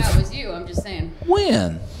speaking bad word of, that was you. I'm just saying.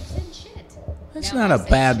 When? You said shit. That's Now not I a say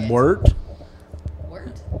bad shit. word.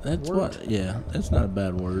 Word. That's Word. what. Yeah, that's not a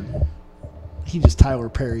bad word. he just Tyler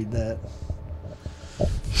Perry'd that.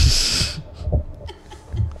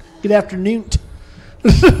 Good afternoon.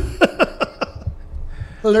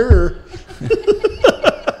 Hello.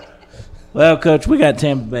 Well, Coach, we got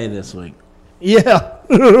Tampa Bay this week. Yeah.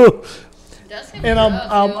 That's gonna be And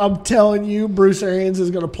rough, dude. I'm telling you, Bruce Arians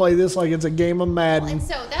is going to play this like it's a game of Madden. And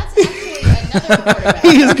so that's actually another quarterback.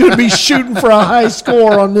 He is going to be shooting for a high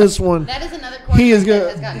score on this one. That is another quarterback He is that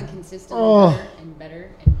good. has gotten consistently Oh. better and better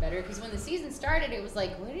and better. Because when the season started, it was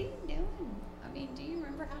like, what are you doing? I mean, do you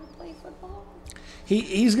remember how to play football?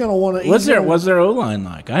 He's going to want to. What's their O line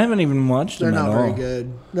like? I haven't even watched They're them at not all. very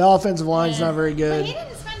good. The offensive line's not very But good. he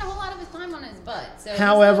didn't spend a whole lot of his time on his butt. So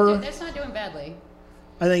However- that's not doing badly.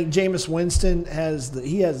 I think Jameis Winston has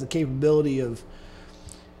the capability of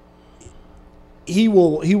he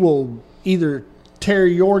will either tear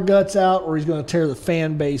your guts out or he's going to tear the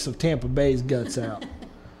fan base of Tampa Bay's guts out.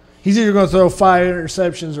 He's either going to throw 5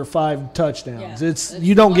 interceptions or 5 touchdowns. Yeah, It's it's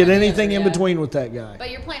you don't one get or the anything other, in yeah. between with that guy.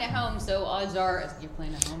 But you're playing at home, so odds are you're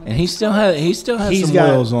playing at home. And he still has He's some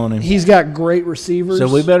got wheels on him. He's got great receivers. So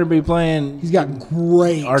we better be playing He's got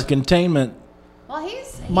great. our containment. Well, he's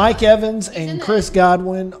Mike Evans he's in and the- Chris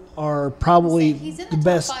Godwin are probably he's in the the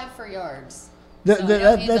best. top 5 for yards. Th- So, th- no,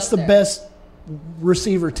 that- he's that's up the there. best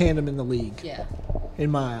receiver tandem in the league, Yeah.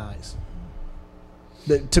 in my eyes.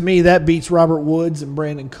 To me, that beats Robert Woods and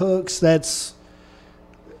Brandon Cooks. That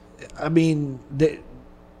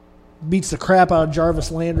beats the crap out of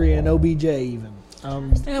Jarvis Landry and OBJ even.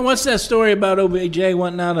 And what's that story about OBJ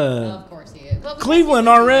wanting out Well, of of course he is. Well, Cleveland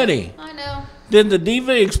already? I know. Did the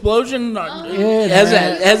diva explosion It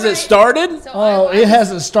has it started? So Oh, I it was-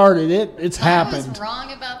 hasn't started. It's I happened. was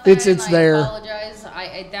wrong about that. It's and there. I apologize.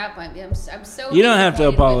 At that point, I'm so. You don't have to disappointed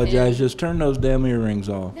with apologize. him. Just turn those damn earrings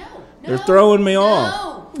off. No, They're throwing me no.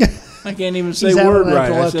 off. I can't even say He's having word an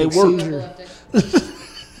right. I say epileptic word.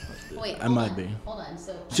 seizure. Wait, I might be. Hold on.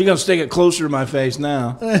 So She's gonna stick it closer to my face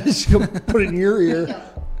now. She's gonna put it in your there you ear. go. Is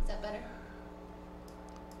that better?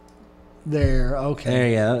 There, okay. There,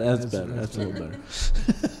 yeah, that's better. That's a little better.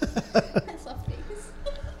 That's a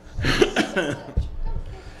face.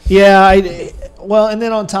 Yeah, and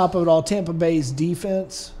then on top of it all, Tampa Bay's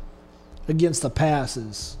defense against the pass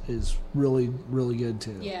is really, really good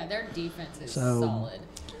too. Yeah, their defense is So- solid.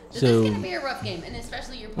 So So- this is going to be a rough game, and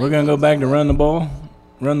especially you're playing We're gonna go back to run the ball,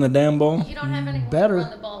 run the damn ball. You don't have anyone Better. to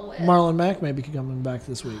run the ball with. Marlon Mack may be coming back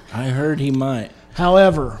this week. I heard he might.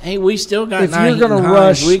 However, Hey, we still got. If you're Nyheim gonna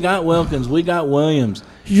Hines, rush- we got Wilkins, we got Williams.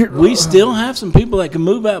 you're- We still have some people that can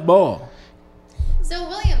move that ball. So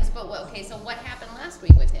Williams, okay, so what happened last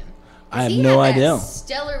week with him? I have He no had that idea.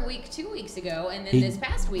 stellar week 2 weeks ago, and then He- this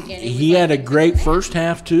past weekend it was He like had a took great back. first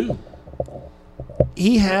half too,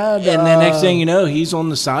 he had, and the next thing you know, he's on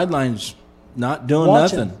the sidelines, not doing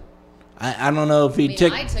Watching. nothing. I don't know if he I mean,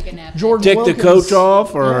 ticked I took a nap. Jordan ticked the Wilkins- coach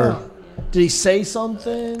off or did he say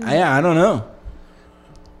something? I don't know.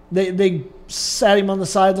 They sat him on the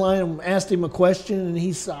sideline and asked him a question, and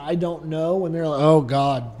he said, "I don't know." And they're like, "Oh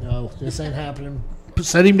God, no, this ain't happening."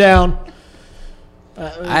 Set him down.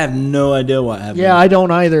 I have no idea what happened. Yeah, I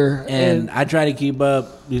don't either. and I try to keep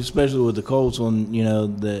up, especially with the Colts, on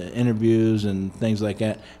the interviews and things like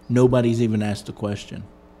that. Nobody's even asked a question.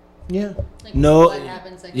 yeah, Like, No, what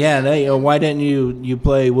happened second yeah, half? why didn't you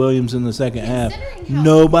play Williams in the second half? Considering how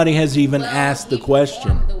Nobody has even well asked the he question.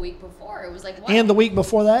 performed the week before, it was like, wow. and the week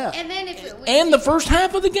before that. And then if it, And the first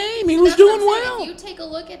half of the game, he was that's what doing I'm saying. well. If you take a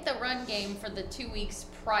look at the run game for the 2 weeks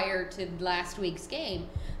prior to last week's game,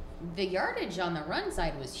 the yardage on the run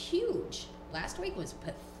side was huge. Last week was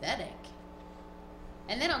pathetic.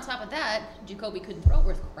 And then on top of that, Jacoby couldn't throw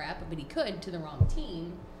worth crap, but he could to the wrong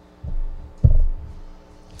team.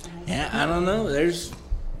 Yeah, I don't know.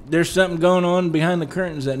 There's something going on behind the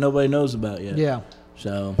curtains that nobody knows about yet. Yeah,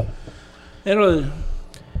 So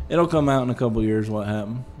it'll come out in a couple of years what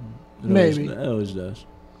happened. Maybe. It always does.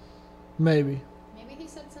 maybe Maybe he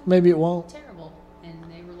said something Maybe it won't. terrible, and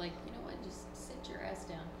they were like, you know what, just sit your ass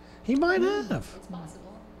down. he might have. It's possible.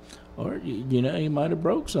 Or he might have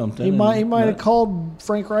broke something. He might and- have called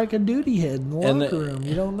Frank Reich a duty head in the And locker the- room.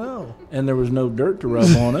 You don't know. And there was no dirt to rub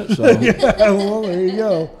on it, so Well, there you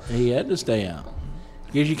go. he had to stay out.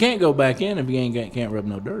 Because you can't go back in if you can't rub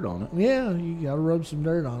no dirt on it. Yeah, you got to rub some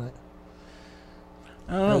dirt on it.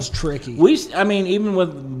 I don't That know. was tricky. Even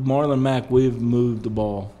with Marlon Mack, we've moved the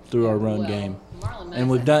ball through our run Well, game, Marlon Mack's and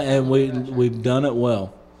we've a done hell of a rusher. we've done it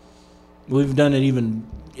well. We've done it even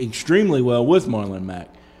extremely well with Marlon Mack.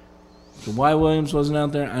 So why Williams wasn't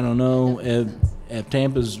out there, I don't know. If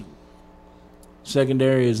Tampa's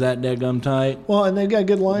secondary is that daggum tight, Well, and they've got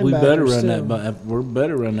good linebackers. we better run too. that ball. We're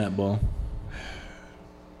better run that ball.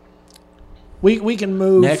 We can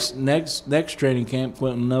move. Next training camp,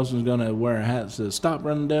 Quentin Nelson's gonna wear a hat that says "Stop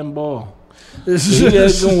running the damn ball." This He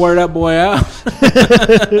is gonna wear that boy out. Don't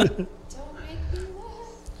make me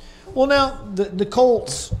laugh. Well, now the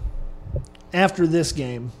Colts. After this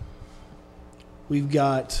game, we've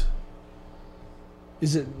got.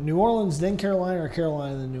 Is it New Orleans then Carolina or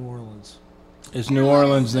Carolina then New Orleans? It's New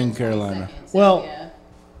Orleans then Carolina. 22nd, so Well, yeah.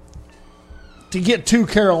 To get to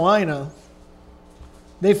Carolina,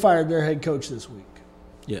 they fired their head coach this week.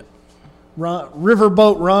 Yeah,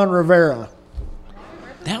 Riverboat Ron Rivera.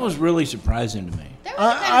 that was really surprising to me. That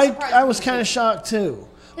was kinda surprising I was me, kind too. of shocked too,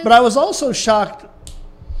 but I was also shocked.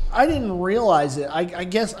 I didn't realize it. I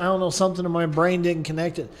guess I don't know, something in my brain didn't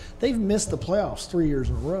connect it. They've missed the playoffs 3 years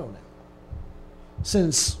in a row now.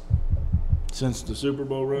 Since Since the Super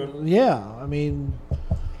Bowl run, yeah, I mean, He's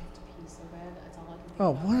so bad, that's all I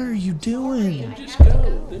can think oh, what are you doing? I just have to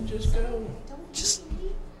go. Then just go. Don't Just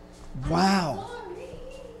leave. wow.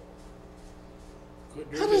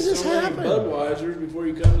 Sorry. How does this happen? Budweiser's before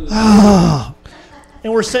you come to the Ah.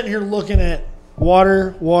 And we're sitting here looking at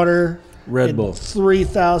water, Red and Bull.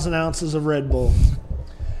 3,000 ounces of Red Bull.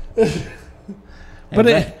 But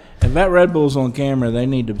it- if that Red Bull's on camera, they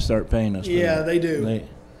need to start paying us. For Yeah, that. they do.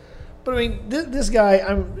 But I mean, this guy.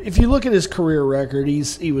 If you look at his career record,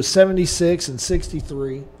 he was 76 and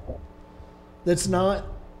 63. That's not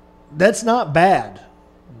bad.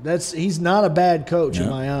 He's not a bad coach in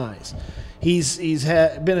No. my eyes. He's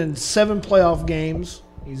been in 7 playoff games.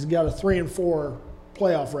 He's got a 3-4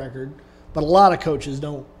 playoff record. But a lot of coaches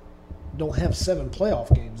don't have 7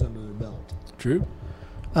 playoff games under their belt. True.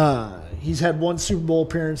 He's had 1 Super Bowl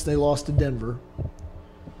appearance. They lost to Denver.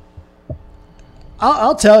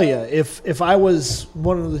 I'll tell you, if I was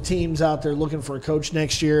one of the teams out there looking for a coach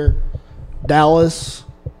next year, Dallas,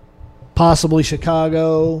 possibly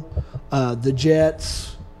Chicago, the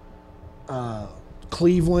Jets,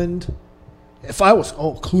 Cleveland. If I was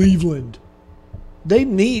Cleveland,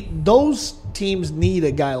 Those teams need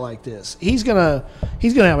a guy like this. He's gonna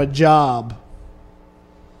have a job,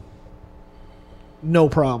 no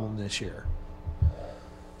problem this year.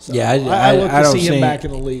 So Yeah, I look to don't see him back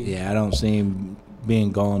in the league. Yeah, I don't see him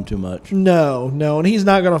being gone too much. No, and he's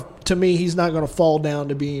not gonna. To me, he's not gonna fall down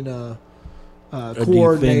to being a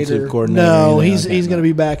coordinator. Defensive coordinator. No, anything he's like that, going to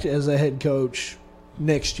no. be back as a head coach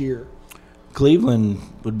next year. Cleveland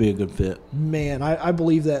would be a good fit. Man, I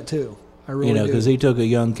believe that too. I really do. Because he took a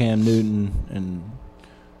young Cam Newton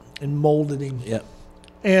and molded him. Yep,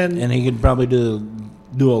 And he could probably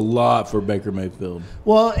do a lot for Baker Mayfield.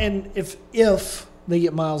 well, and if they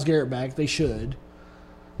get Myles Garrett back, they should.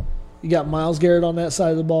 You got Myles Garrett on that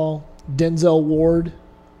side of the ball, Denzel Ward,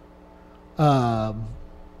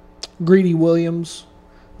 Greedy Williams.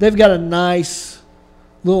 They've got a nice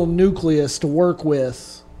little nucleus to work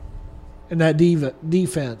with in that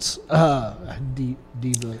defense.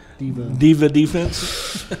 Diva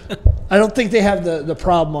defense. I don't think they have the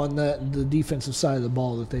problem on the defensive side of the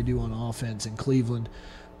ball that they do on offense in Cleveland.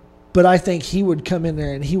 But I think he would come in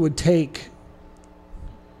there and he would take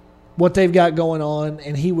what they've got going on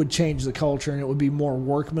and he would change the culture, and it would be more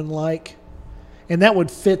workmanlike. And that would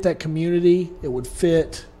fit that community. It would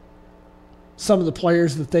fit some of the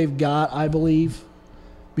players that they've got, I believe.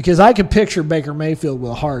 Because I could picture Baker Mayfield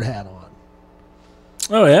with a hard hat on.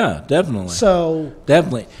 Oh yeah, definitely. So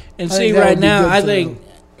Definitely. And I see, think that right would be now, good I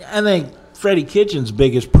for think Freddie Kitchens'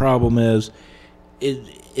 biggest problem is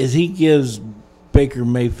he gives Baker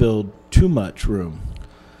Mayfield too much room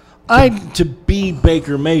to be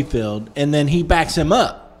Baker Mayfield, and then he backs him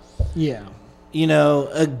up. yeah.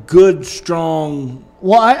 A good, strong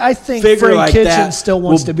Well, I think figure Freddie like Kitchens that still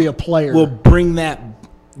wants will- to be a player. will bring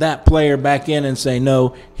that player back in and say,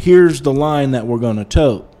 no, here's the line that we're going to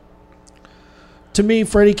tote. To me,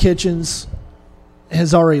 Freddie Kitchens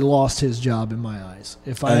has already lost his job in my eyes.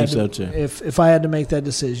 If I had think to, so, too. If I had to make that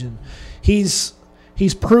decision, he's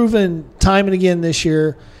proven time and again this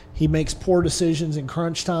year he makes poor decisions in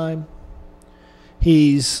crunch time.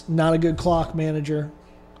 He's not a good clock manager.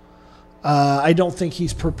 I don't think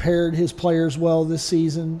he's prepared his players well this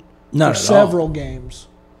season Not for at several all. games,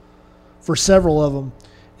 for several of them.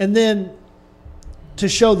 And then to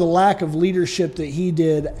show the lack of leadership that he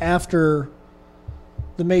did after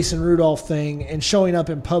the Mason Rudolph thing and showing up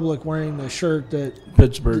in public wearing the shirt that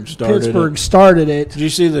Pittsburgh started it. Did Did you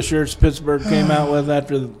see the shirts Pittsburgh came out with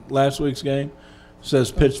after last week's game? It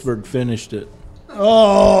says Pittsburgh finished it.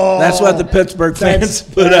 Oh, That's what the Pittsburgh fans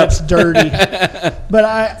put up. That's dirty.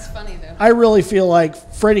 But It's funny though. I really feel like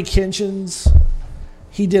Freddie Kitchens,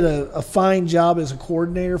 he did a fine job as a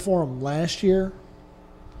coordinator for him last year,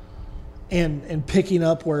 and picking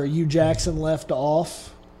up where Hugh Jackson left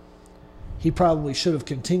off. He probably should have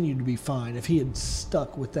continued to be fine if he had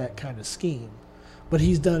stuck with that kind of scheme. But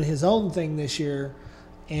he's done his own thing this year,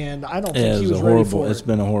 and I don't think he was ready for It's it.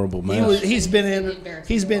 been a horrible mess. He's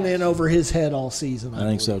been in over his head all season. I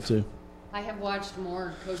think so too. I have watched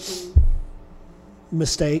more coaching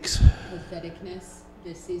Mistakes. patheticness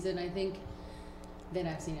this season, I think, than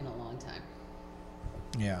I've seen in a long time.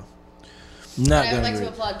 Yeah. Not I would gonna like to agree.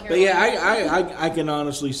 applaud But Carolina. yeah, I can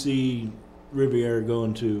honestly see Riviera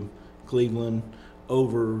going to Cleveland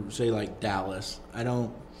over, say, like Dallas. I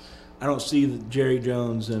don't see the Jerry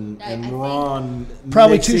Jones and I think- Ron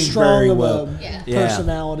Probably mixing too strong very of well. a Yeah. Yeah.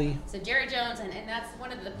 personality. So Jerry Jones, and that's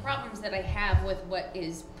one of the problems that I have with what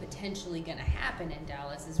is potentially going to happen in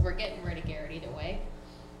Dallas is we're getting rid of Garrett either way.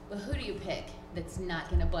 But who do you pick that's not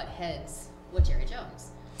going to butt heads with Jerry Jones?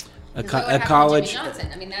 A 'Cause look what happened to college. Jimmy Johnson.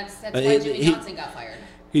 I mean, that's But why Jimmy Johnson got fired.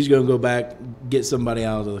 He's going to go back, get somebody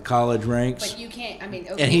out of the college ranks. But you can't. I mean,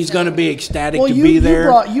 okay, And he's so- going to be ecstatic Well, to you be there.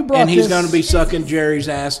 brought and he's this- going to be This sucking is- Jerry's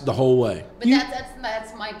ass the whole way. But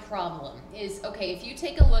that's my problem. Is okay if you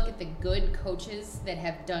take a look at the good coaches that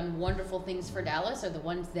have done wonderful things for Dallas are the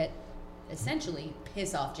ones that essentially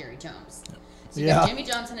piss off Jerry Jones. So you got Yeah. Jimmy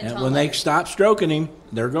Johnson and And Tom when they Landry. stop stroking him,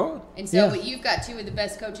 they're gone. And so Yeah. but you've got two of the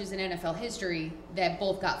best coaches in NFL history that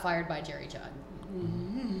both got fired by Jerry Jones.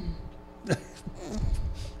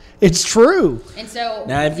 It's true. And so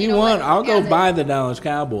Now, if you know want, what? I'll go As a- buy the Dallas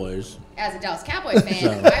Cowboys. As a Dallas Cowboy fan,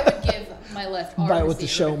 So. I would give my left arm Buy it to with the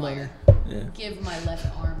see show Urban money. Meyer. Yeah. Give my left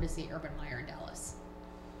arm to see Urban Meyer in Dallas.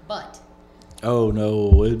 But Oh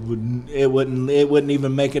no, it wouldn't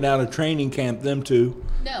even make it out of training camp. Them two.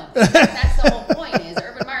 no, that's the whole point. Is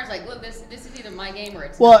Urban Meyer's like, look, this is either my game or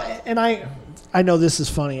it's Well, not. and I know this is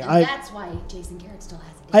funny. And I that's why Jason Garrett still has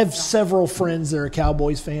a I have day job. several friends that are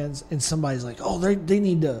Cowboys fans, and somebody's like, "Oh, they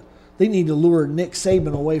need to lure Nick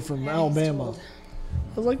Saban away from Yeah, he's Alabama." told.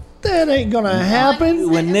 I was like, "That ain't gonna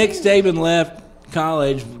happen." When Nick Saban left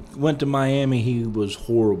college, went to Miami, he was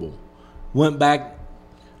horrible. Went back,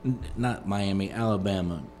 not Miami,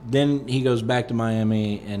 Alabama. Then he goes back to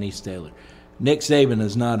Miami, and he's Taylor. Nick Saban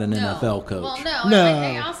is not an NFL coach. Well, No,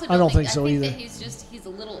 I also don't I don't think I so think either. That he's a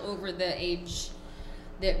little over the age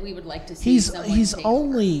that we would like to see. He's someone he's take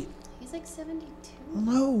only over. He's like 72.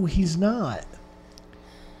 no, he's not.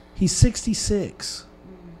 He's 66.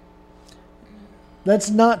 That's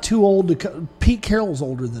not too old to. Pete Carroll's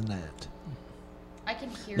older than that. I can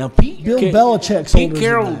hear. Now, Pete Bill Ca- Belichick's Pete older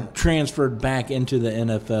Carroll than that. transferred back into the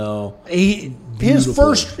NFL. His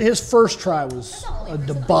Beautiful. first try was a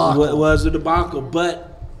debacle. It was a debacle,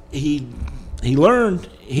 but he learned.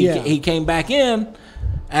 He came back in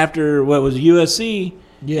after what was USC,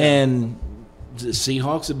 Yeah. and the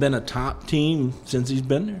Seahawks have been a top team since he's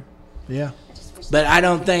been there. Yeah. But I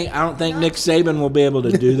don't think Nick Saban will be able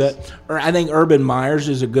to do that. Or I think Urban Myers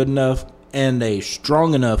is a good enough and a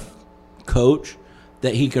strong enough coach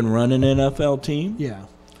that he can run an NFL team. Yeah.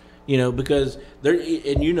 You know, because there,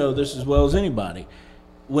 and you know this as well as anybody,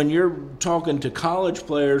 when you're talking to college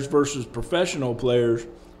players versus professional players,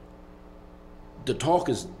 the talk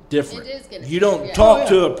is different. It is gonna You be, don't yeah. talk Oh, yeah.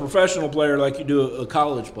 to a professional player like you do a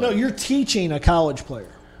college player. No, you're teaching a college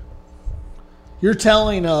player. You're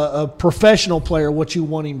telling a professional player what you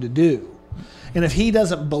want him to do. And if he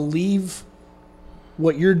doesn't believe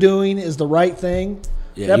what you're doing is the right thing,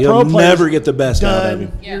 yeah, that you'll pro player's never get the best out of done.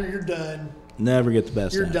 him. Yeah. You're done. Never get the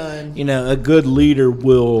best You're out of him. done. You know, a good leader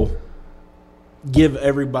will give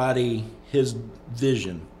everybody his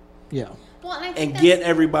vision Yeah. Well, and I think and that's- get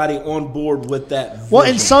everybody on board with that vision. Well,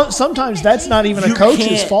 and sometimes that's not even a You coach's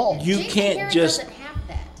can't- fault. you Jason can't Garrett just- doesn't have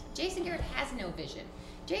that. Jason Garrett has no vision.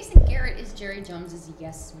 Jason Garrett is Jerry Jones's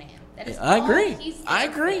yes man. That is I all agree. he's I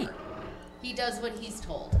there agree. for. He does what he's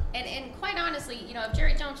told. And quite honestly, you know, if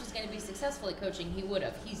Jerry Jones was going to be successful at coaching, he would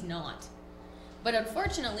have. He's not. But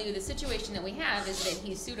unfortunately, the situation that we have is that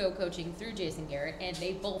he's pseudo coaching through Jason Garrett, and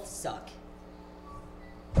they both suck.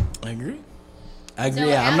 I agree. I agree.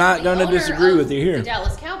 So I'm as not the going to owner disagree of with you here. The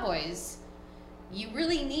Dallas Cowboys, you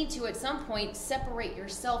really need to at some point separate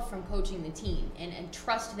yourself from coaching the team and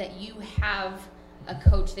trust that you have a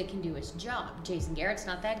coach that can do his job. Jason Garrett's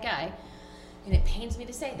not that guy, and it pains me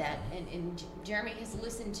to say that. And Jeremy has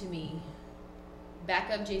listened to me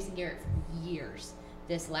back up Jason Garrett for years.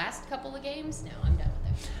 This last couple of games, no, I'm done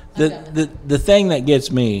with him. The thing that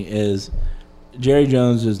gets me is Jerry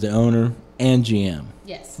Jones is the owner and GM.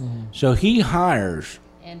 Yes, So he hires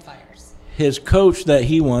and fires. his coach that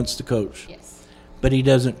he wants to coach, Yes, but he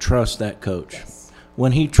doesn't trust that coach. yes.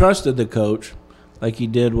 When he trusted the coach, like he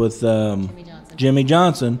did with Jimmy Johnson. Jimmy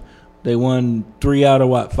Johnson, they won 3 out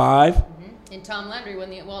of 5? And Tom Landry won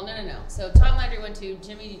the no. So Tom Landry went to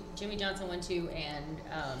Jimmy Johnson won 2, and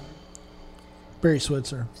Barry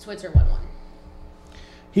Switzer. Switzer won 1.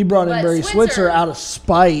 He brought in But Barry Switzer- Switzer out of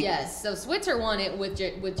spite. Yes, so Switzer won it with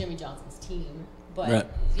Jimmy Johnson's team, but Right.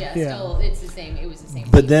 yeah, Yeah. still it's the same. It was the same.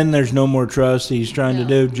 But team. then there's no more trust. He's trying to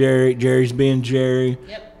No. do Jerry's being Jerry,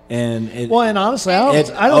 Yep. and it, Well, and honestly, it I don't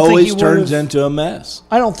think always he turns would have. into a mess.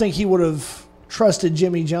 I don't think he would have trusted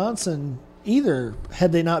Jimmy Johnson either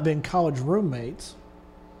had they not been college roommates.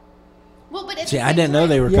 Well, but at See, the I same didn't know time-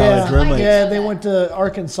 they were Yeah, college roommates. yeah, they went to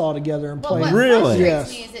Arkansas together and Well, played. what Really? frustrates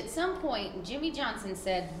Yes. me is at some point Jimmy Johnson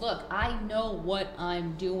said, "Look, I know what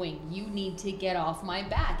I'm doing. You need to get off my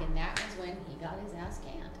back," and that was when he got his ass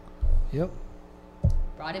canned. Yep.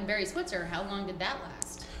 Brought in Barry Switzer. How long did that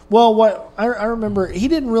last? Well, what I remember, he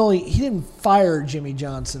didn't fire Jimmy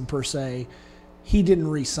Johnson per se. He didn't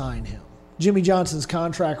re-sign him. Jimmy Johnson's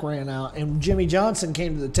contract ran out, and Jimmy Johnson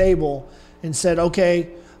came to the table and said, "Okay,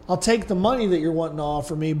 I'll take the money that you're wanting to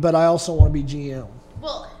offer me, but I also want to be GM."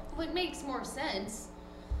 Well, what makes more sense?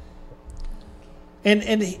 And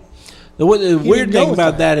The weird go thing with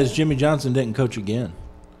about that. that is Jimmy Johnson didn't coach again.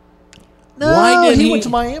 no, Why did he he- went to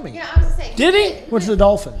Miami. Yeah, I was gonna say. Did he? Went to the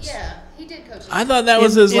Dolphins. Yeah, he did coach. I thought that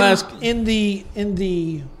was his last. in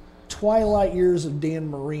the twilight years of Dan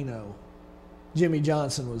Marino. Jimmy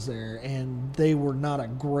Johnson was there, and they were not a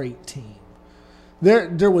great team.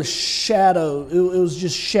 There was shadow. It was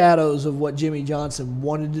just shadows of what Jimmy Johnson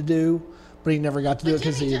wanted to do, but he never got to do it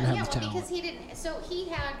because he didn't have the talent. Because he didn't. So he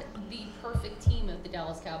had the perfect team of the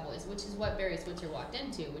Dallas Cowboys, which is what Barry Switzer walked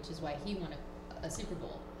into, which is why he won a Super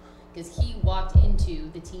Bowl, because he walked into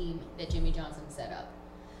the team that Jimmy Johnson set up.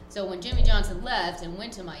 So when Jimmy Johnson left and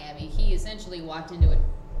went to Miami, he essentially walked into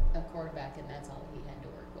a quarterback, and that's all he had to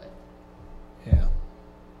work with. Yeah.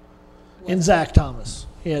 And Zach Thomas.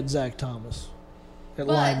 He had Zach Thomas at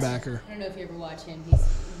But, linebacker. I don't know if you ever watch him. He's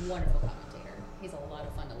a wonderful commentator. He's a lot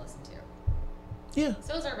of fun to listen to. Yeah.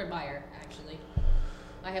 So is Urban Meyer, actually.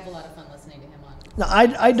 I have a lot of fun listening to him on. Now,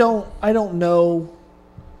 I don't know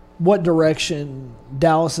what direction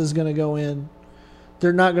Dallas is going to go in.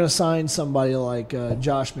 They're not going to sign somebody like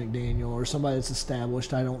Josh McDaniel or somebody that's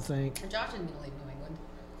established, I don't think. Josh isn't going to leave New England.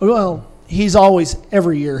 Well, he's always,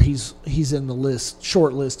 every year, he's in the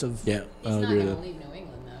short list of. Yeah, He's I not agree going with to that. leave New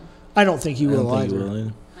England, though. I don't think he I don't will think he either. will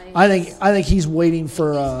either. I think he's waiting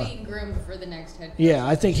for. He's being groomed for the next head coach. Yeah,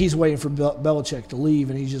 I think he's waiting for Belichick to leave,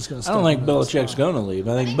 and he's just going to. I don't think Belichick's going to leave.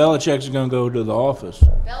 I think Belichick's going to go to the office.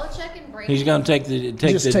 Belichick and Brady. He's going to take the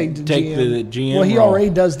GM. Well, he role. already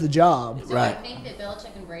does the job. So Right. I think that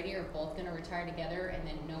Belichick and Brady are both going to retire together, and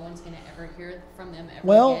then no one's going to ever hear from them ever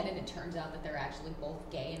Well- again. And it turns out that they're actually both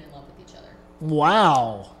gay and in love with each other.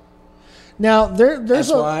 Wow. Now there's That's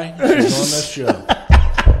a why he's on this show.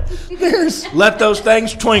 there's Let those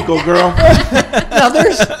things twinkle, girl. now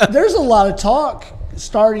there's a lot of talk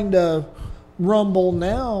starting to rumble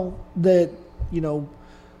now that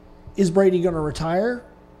is Brady going to retire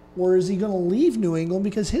or is he going to leave New England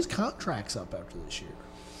because his contract's up after this year?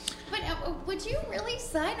 But would you really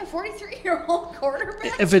sign a 43-year-old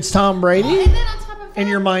quarterback? If it's Tom Brady And then on top of that, and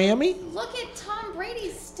you're Miami. look at Tom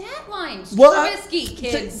Brady's stat line. Well, Trubisky,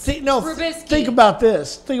 kids. Trubisky. Think about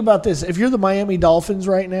this. Think about this. If you're the Miami Dolphins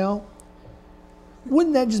right now,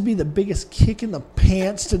 wouldn't that just be the biggest kick in the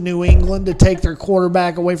pants to New England to take their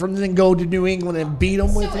quarterback away from them and then go to New England and beat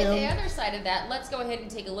them with So at the him? other side of that, let's go ahead and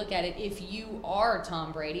take a look at it. If you are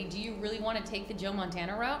Tom Brady, do you really want to take the Joe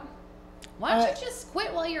Montana route? Why don't you just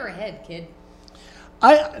quit while you're ahead, kid?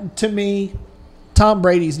 To me, Tom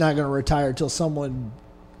Brady's not going to retire until someone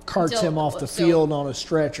carts Until- him off the so field on a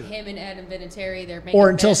stretcher, Him and Adam Vinatieri, they're making or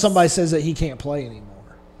until bets. somebody says that he can't play anymore.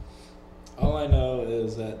 All I know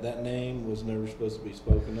is that name was never supposed to be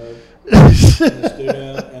spoken of in the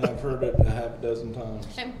studio, and I've heard it a half a dozen times.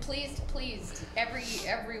 I'm pleased.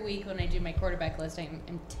 Every week when I do my quarterback list, I'm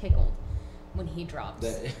tickled when he drops.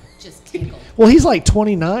 Just tickled. Well, he's like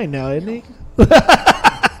 29 now, isn't he?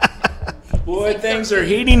 Boy, things are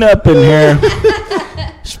heating up in here.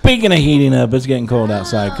 Speaking of heating up, it's getting cold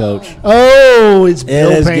outside, Coach. Oh, it's It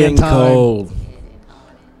bill is paying getting time. cold.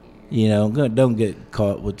 Don't get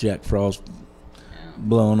caught with Jack Frost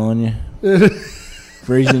blowing on you,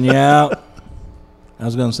 freezing you out. I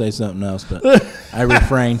was going to say something else, but I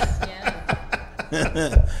refrained.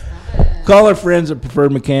 Yeah. Call our friends at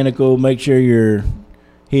Preferred Mechanical. Make sure your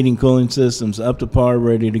heating cooling system's up to par,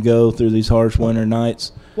 ready to go through these harsh winter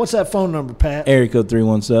nights. What's that phone number, Pat? Area code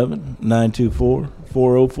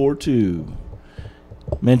 317-924-4042.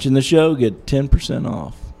 Mention the show, get 10%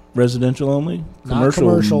 off. Residential only. Not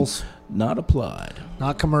commercials. Not applied.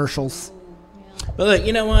 Not commercials. But look,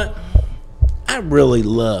 you know what? I really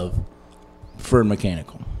love Preferred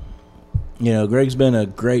Mechanical. Greg's been a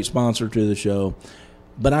great sponsor to the show,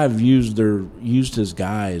 but I've used his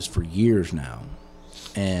guys for years now,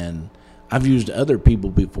 and I've used other people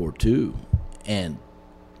before too. And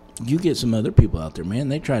you get some other people out there, man.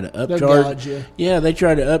 They try to They'll upcharge gouge you. Yeah, they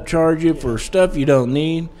try to upcharge you for stuff you don't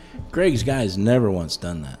need. Greg's guys never once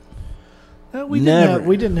done that. We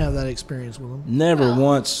Never. didn't have that experience with them. Never Well,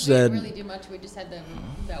 once we said. didn't really do much. We just had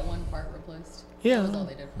that one part replaced. Yeah. That was all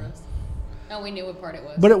they did for us. And we knew what part it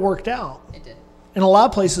was. But it worked out. It did. And a lot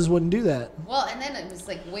of places wouldn't do that. Well, and then it was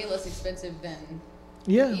like way less expensive than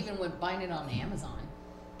Yeah. even with buying it on Amazon.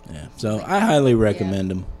 Yeah, so I highly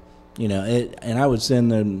recommend them. And I would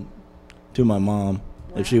send them to my mom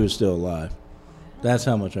if she was still alive. That's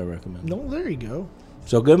how much I recommend them. No, there you go.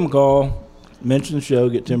 So give them a call, mention the show,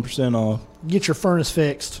 get 10% off. Get your furnace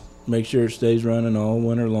fixed. Make sure it stays running all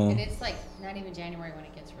winter And long. it's like not even January when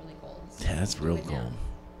it gets really cold. So Yeah, that's real cool it down. cold.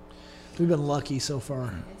 We've been lucky so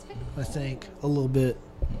far, It's been I think, a little bit.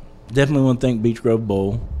 Definitely want to thank Beach Grove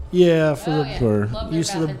Bowl. Yeah, for Oh, the yeah. for Love their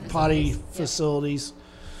use of the bathroom potty facilities. Yep. facilities.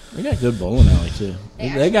 They got good bowling alley too.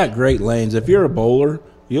 They got great lanes. If you're a bowler,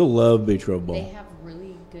 you'll love Beach Grove Bowl. They have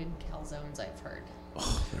really good calzones, I've heard.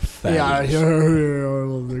 They're fabulous.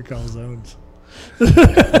 I love their calzones. And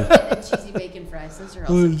then cheesy bacon fries. Those are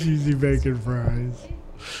also Cheesy bacon fries.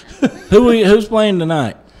 Who's playing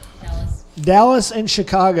tonight? Dallas. Dallas and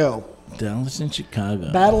Chicago. Dallas and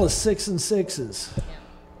Chicago. Battle of 6 and 6s. Yeah.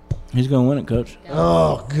 Who's going to win it, Coach?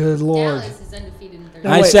 Oh, good Lord. Dallas is undefeated in Thursday.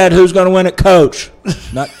 No, I wait. said who's going to win it, Coach,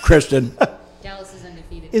 not Kristen. Dallas is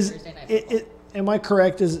undefeated Is Thursday night. it, am I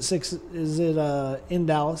correct? Is it 6? Is it in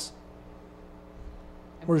Dallas?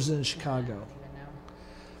 Or is it in Chicago? I don't even know.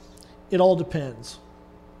 It all depends.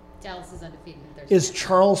 Dallas is undefeated in Thursday. Is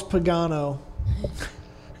Charles Pagano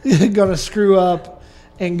going to screw up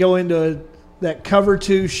and go into that cover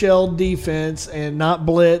 2 shell defense and not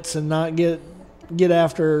blitz and not get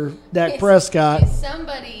after Dak Prescott? Is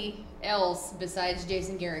somebody else besides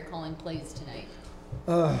Jason Garrett calling plays tonight?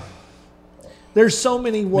 There's so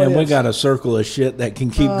many what Man, we ifs. got a circle of shit that can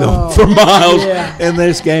keep going for miles Yeah. in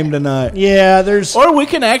this game tonight. Yeah, there's Or we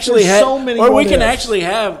can actually There's have, so many or we what can ifs. actually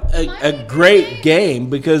have a Miami great game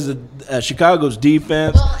because of Chicago's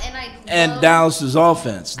defense Well, and and Dallas's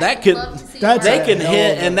offense. That could That's they a can hell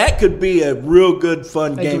hit, of a- and that could be a real good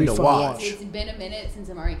fun That could game be to fun to watch. watch. It's been a minute since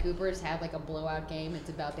Amari Cooper's had like a blowout game. It's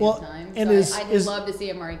about damn Well, time. and So I'd love to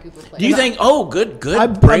see Amari Cooper play. Do you think? Oh, good. I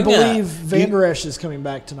Bring believe up. Van Der Esch is coming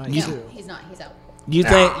back tonight No, too. he's not. He's out.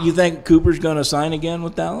 You think Cooper's going to sign again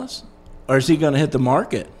with Dallas, or is he going to hit the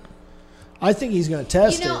market? I think he's going to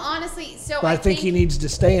test You know, it, honestly, so but I think he needs to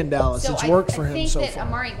stay in Dallas. So It's worked for I him think so that far.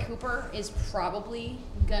 Amari Cooper is probably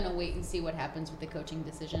gonna wait and see what happens with the coaching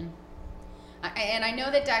decision. And I know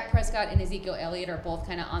that Dak Prescott and Ezekiel Elliott are both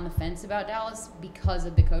kind of on the fence about Dallas because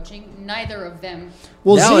of the coaching. Neither of them.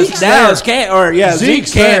 Well, Zeke's Dallas can't, or Zeke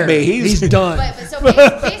can't there. be. He's done. But so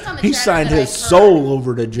based on the he chatter signed that his I've soul heard,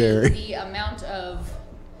 over to Jerry. The amount of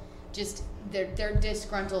just they're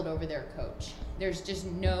disgruntled over their coach. There's just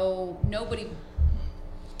nobody.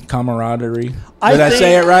 Camaraderie. Did I I think-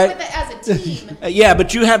 say it right? With it as a team, Yeah,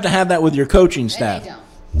 but you have to have that with your coaching and staff. they don't.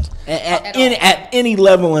 At all. any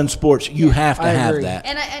level in sports, you have to I have agree. that.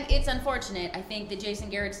 And it's unfortunate. I think that Jason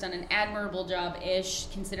Garrett's done an admirable job-ish,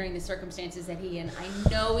 considering the circumstances that he in. I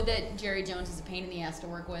know that Jerry Jones is a pain in the ass to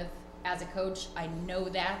work with as a coach. I know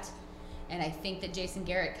that. And I think that Jason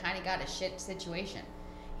Garrett kind of got a shit situation.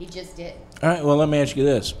 He just did. All right, well, let me ask you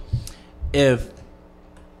this. If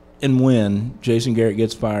and when Jason Garrett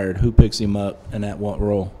gets fired, who picks him up and at what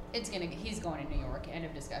role? He's going to New York. End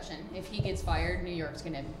of discussion. If he gets fired, New York's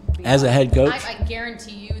going to be As a head coach? I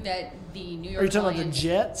guarantee you that the New York Are you talking about the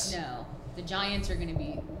Giants- Jets? No, the Giants are going to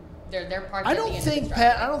be. They're parked. I at the don't end think of the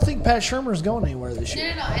draft. Pat. I don't think Pat Shermer's going anywhere this No,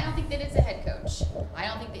 year. I don't think that it's a head coach. I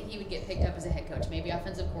don't think that he would get picked up as a head coach. Maybe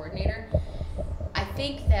offensive coordinator. I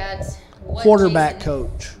think that Quarterback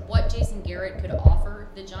coach. what Jason Garrett could offer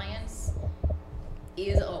the Giants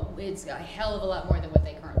it's a hell of a lot more than what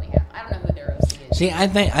they currently have. I don't know who their OC is. See, I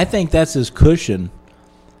think that's his cushion.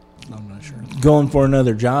 I'm not sure. Going for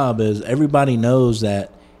another job is everybody knows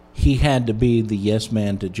that he had to be the yes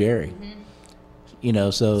man to Jerry. You know,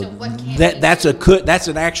 so what can he that's do? that's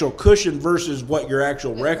an actual cushion versus what your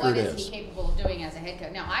actual But record what is is. he capable of doing as a head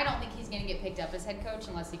coach? Now, I don't think he's going to get picked up as head coach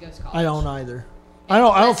unless he goes to college. I don't either. I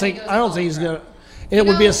don't Unless he think. goes I don't to think he's college. gonna. It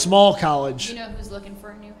would be know- a small college. You know who's looking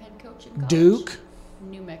for a new head coach in college? Duke.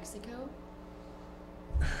 New Mexico.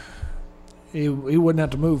 He wouldn't have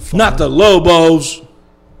to move far. Not the Lobos.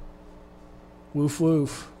 Woof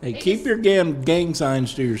woof. Hey, They keep just- your gang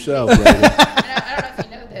signs to yourself, brother. And I don't know if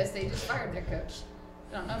you know this. They just fired their coach.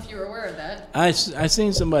 I don't know if you were aware of that. I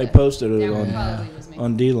seen somebody posted it That probably was me.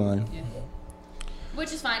 on D-Line. Yeah.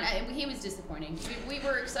 Which is fine. He was disappointing. We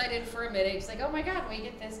were excited for a minute. It's like, oh my God, we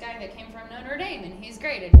get this guy that came from Notre Dame, and he's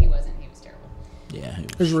great. And he wasn't. He was terrible. Yeah.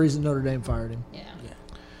 There's a reason Notre Dame fired him. Yeah.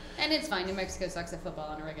 And it's fine. New Mexico sucks at football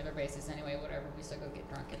on a regular basis anyway. Whatever. We still go get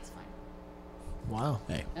drunk. It's fine. Wow.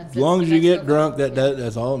 Hey, That's as long as New you get Mexico drunk, football.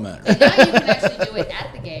 that's all that matters. And now you can actually do it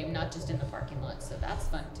at the game, not just in the parking lot. So that's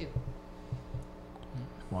fun too.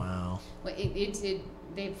 Wow. Well,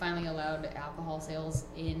 they finally allowed alcohol sales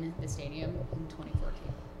in the stadium in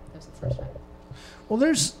 2014. That was the first time. Well,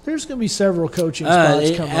 there's going to be several coaching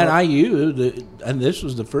spots coming At up. IU, and this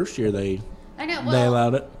was the first year they I know. they Well,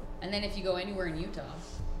 allowed it. and then if you go anywhere in Utah,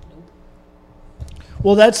 nope.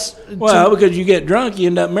 Well, that's Well, because you get drunk, you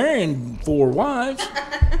end up marrying 4 wives.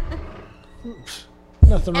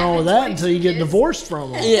 nothing wrong with that until you get Kids. divorced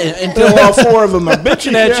from them. Yeah, until all 4 of them are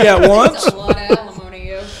bitching at you at once. That's a lot of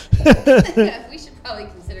alimony. We should probably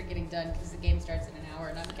consider getting done because the game starts in an hour,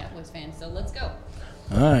 and I'm a Cowboys fan. So let's go.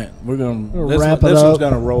 All right, we're gonna We'll wrap it this one's up.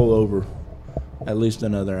 gonna roll over at least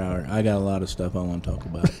another hour. I got a lot of stuff I want to talk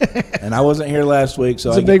about, and I wasn't here last week, so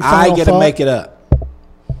It's a big I final get to thought. make it up.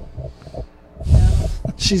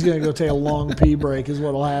 She's going to go take a long pee break is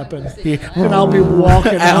what will happen. Sit down. And I'll be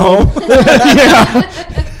walking At out. home,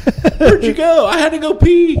 where'd you go? I had to go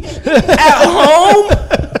pee. At home,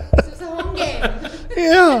 This is a home game.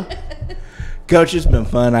 Yeah. Coach. It's been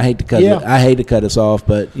fun. I hate to cut Yeah. I hate to cut us off,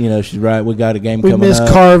 but you know she's right. We got a game We coming miss up.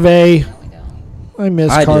 Carvey. No, we don't. I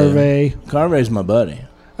miss I do. Carvey. Carvey's my buddy.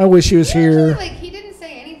 I wish he was here. Like he didn't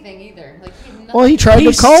say anything either. Like he had Well, he tried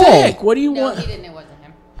He's to call. sick. What do you No, want? he didn't. It wasn't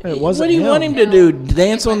him. It wasn't What do you him. want him to No. do?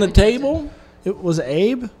 Dance on the He might have table? It was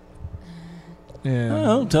Abe. Yeah.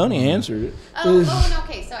 Oh, Tony answered it. Oh,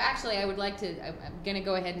 okay. So actually, I'm going to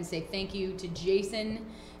go ahead and say thank you to Jason.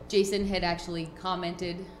 Jason had actually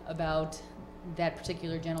commented about that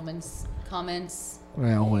particular gentleman's comments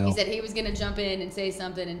Well. He said he was going to jump in and say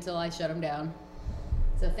something until I shut him down.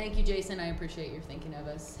 So thank you, Jason. I appreciate your thinking of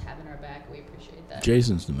us, having our back. We appreciate that.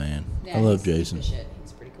 Jason's the man. Yeah, I love he's Jason. the shit.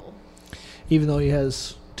 He's pretty cool. Even though he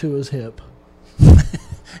has Tua's hip.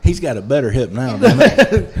 He's got a better hip now,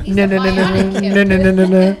 doesn't he? He's No. a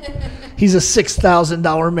bionic hip. He's a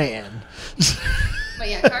 $6,000 man. But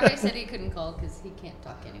yeah, Carvey said he couldn't call because he can't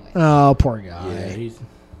talk anyway. Oh, poor guy. Yeah,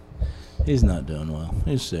 he's not doing well.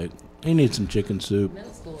 He's sick. He needs some chicken soup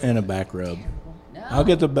Middle school. and a back rub. No. I'll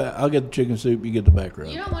get the chicken soup. You get the back rub.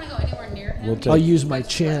 You don't want to go anywhere near him. We'll take- I'll use my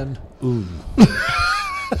chin. Ooh,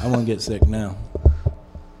 I want to get sick now.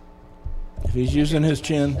 If he's using his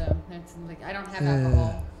chin, So that's like, I don't have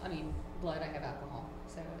alcohol. I mean, blood. I have alcohol.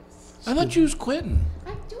 So it's. I thought you was quitting.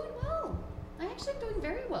 I'm doing well. I actually am doing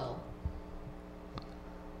very well.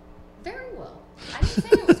 Very well. I didn't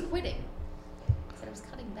say I was quitting. I said I was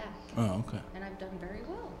cutting back, Oh, okay. and I've done very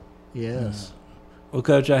well. Yes. Well,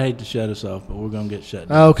 Coach, I hate to shut us off, but we're gonna get shut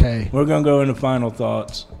down. Okay. We're gonna go into final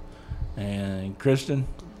thoughts. And Kristen,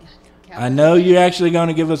 I Cowboys know win. you're actually going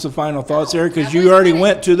to give us the final thoughts here because you Cowboys already winning.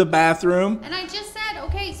 went to the bathroom. And I just said,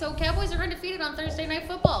 okay, so Cowboys are undefeated on Thursday Night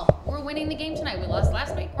Football. We're winning the game tonight. We lost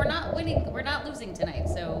last week. We're not winning. We're not losing tonight.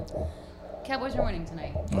 So Cowboys are winning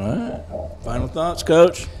tonight. All right. Final thoughts,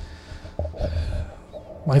 Coach.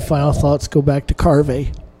 My final thoughts go back to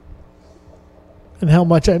Carvey and how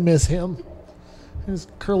much I miss him. His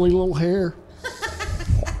curly little hair.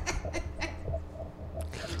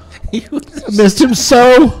 I missed him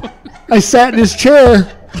so. I sat in his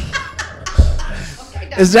chair.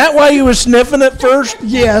 Is that why you were sniffing at first?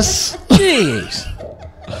 Yes. Jeez.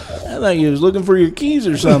 I thought you was looking for your keys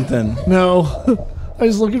or something. No. I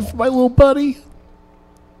was looking for my little buddy.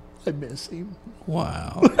 I miss him.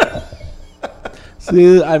 Wow.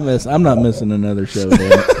 See, I'm not missing another show,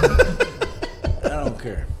 damn it. I don't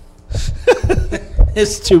care.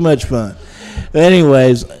 It's too much fun.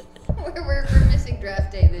 Anyways. We're missing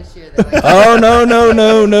draft day this year. Though. Oh, no.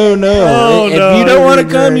 Oh, If no, you don't want to that'd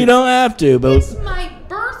be come, great. you don't have to. But It's my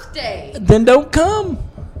birthday. then don't come.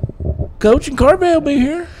 Coach and Carvey will be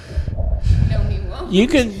here. No, he won't. You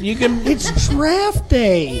can. It's draft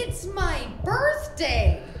day. It's my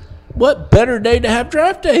birthday. What better day to have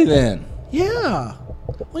draft day then? Yeah.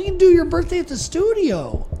 We can do your birthday at the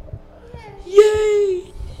studio.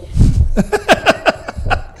 Yay!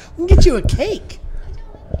 We can get you a cake.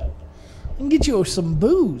 We can get you some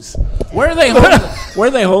booze. Where are they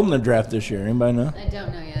holding the draft this year? Anybody know? I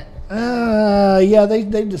don't know yet. Yeah, they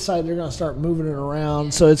decided they're gonna start moving it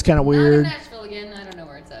around, so it's kind of Not in weird. Nashville again. I don't know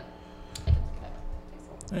where it's at.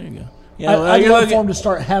 There you go. I'd you're love looking- for them to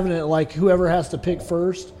start having it like whoever has to pick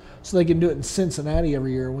first, so they can do it in Cincinnati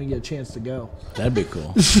every year and we get a chance to go. That'd be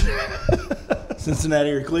cool.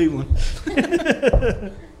 Cincinnati or Cleveland.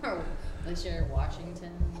 Or this year,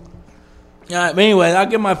 Washington. All right, but anyway, I'll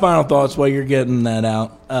give my final thoughts while you're getting that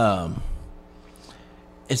out.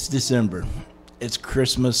 It's December. It's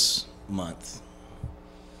Christmas month.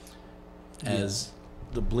 As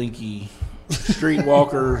the blinky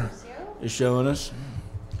streetwalker is showing us,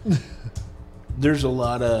 there's a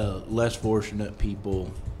lot of less fortunate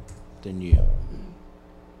people than you,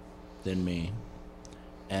 than me.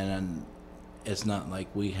 And it's not like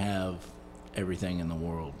we have everything in the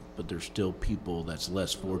world, but there's still people that's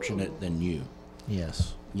less fortunate than you.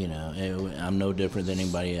 Yes. You know, I'm no different than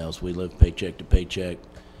anybody else. We live paycheck to paycheck.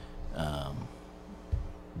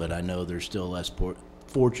 But I know there's still less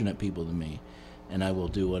fortunate people than me. And I will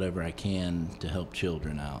do whatever I can to help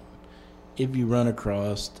children out. If you run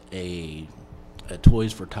across a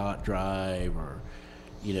Toys for Tot drive or,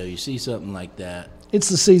 you know, you see something like that, It's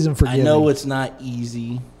the season for I giving. know it's not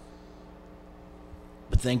easy,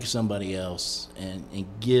 but think of somebody else and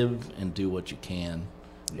give and do what you can.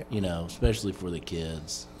 Yeah. You know, especially for the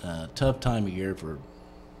kids. Tough time of year for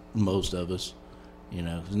most of us, you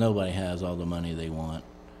know, because nobody has all the money they want.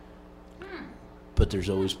 But there's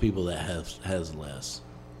always people that has less.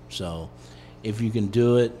 So if you can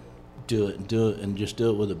do it, and just do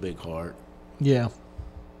it with a big heart. Yeah,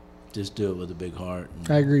 Just do it with a big heart.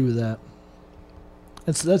 I agree with that.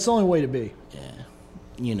 That's the only way to be. Yeah.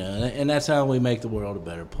 You know, and that's how we make the world a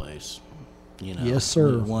better place. You know. Yes,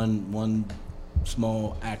 sir. One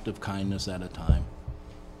small act of kindness at a time.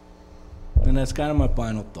 And that's kind of my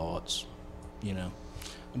final thoughts. You know,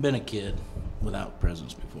 I've been a kid without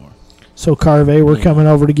presents before. So Carvey, we're coming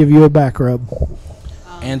over to give you a back rub.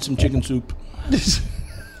 And some chicken soup.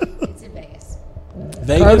 It's in Vegas.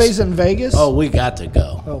 Vegas? Carvey's in Vegas. Oh, we got to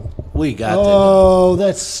go. Oh. We got to go. Oh,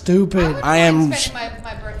 that's stupid. I am- spending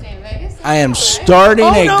my birthday in Vegas. I am All right. starting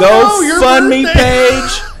Oh, a no, your GoFundMe birthday.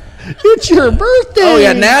 page. It's your birthday. Oh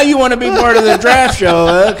yeah, now you want to be part of the draft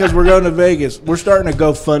show, because we're going to Vegas. We're starting a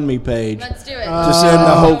GoFundMe page Let's do it. to send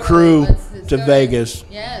the whole crew Let's to go Vegas.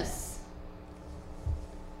 Yes.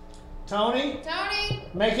 Tony, Tony,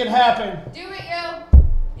 make it happen. do it, yo.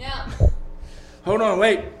 Yeah. Hold on,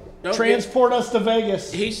 wait. Don't Transport us to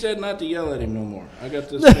Vegas. He said not to yell at him no more. I got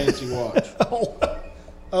this fancy watch.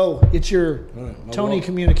 Oh, it's your My Tony watch.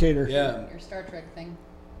 communicator. Yeah, Your Star Trek thing.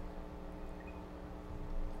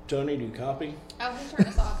 Tony, do you copy? Oh, he turned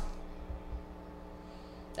us off.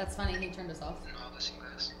 That's funny. He turned us off.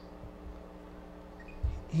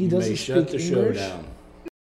 He You doesn't may shut speak the show English. down.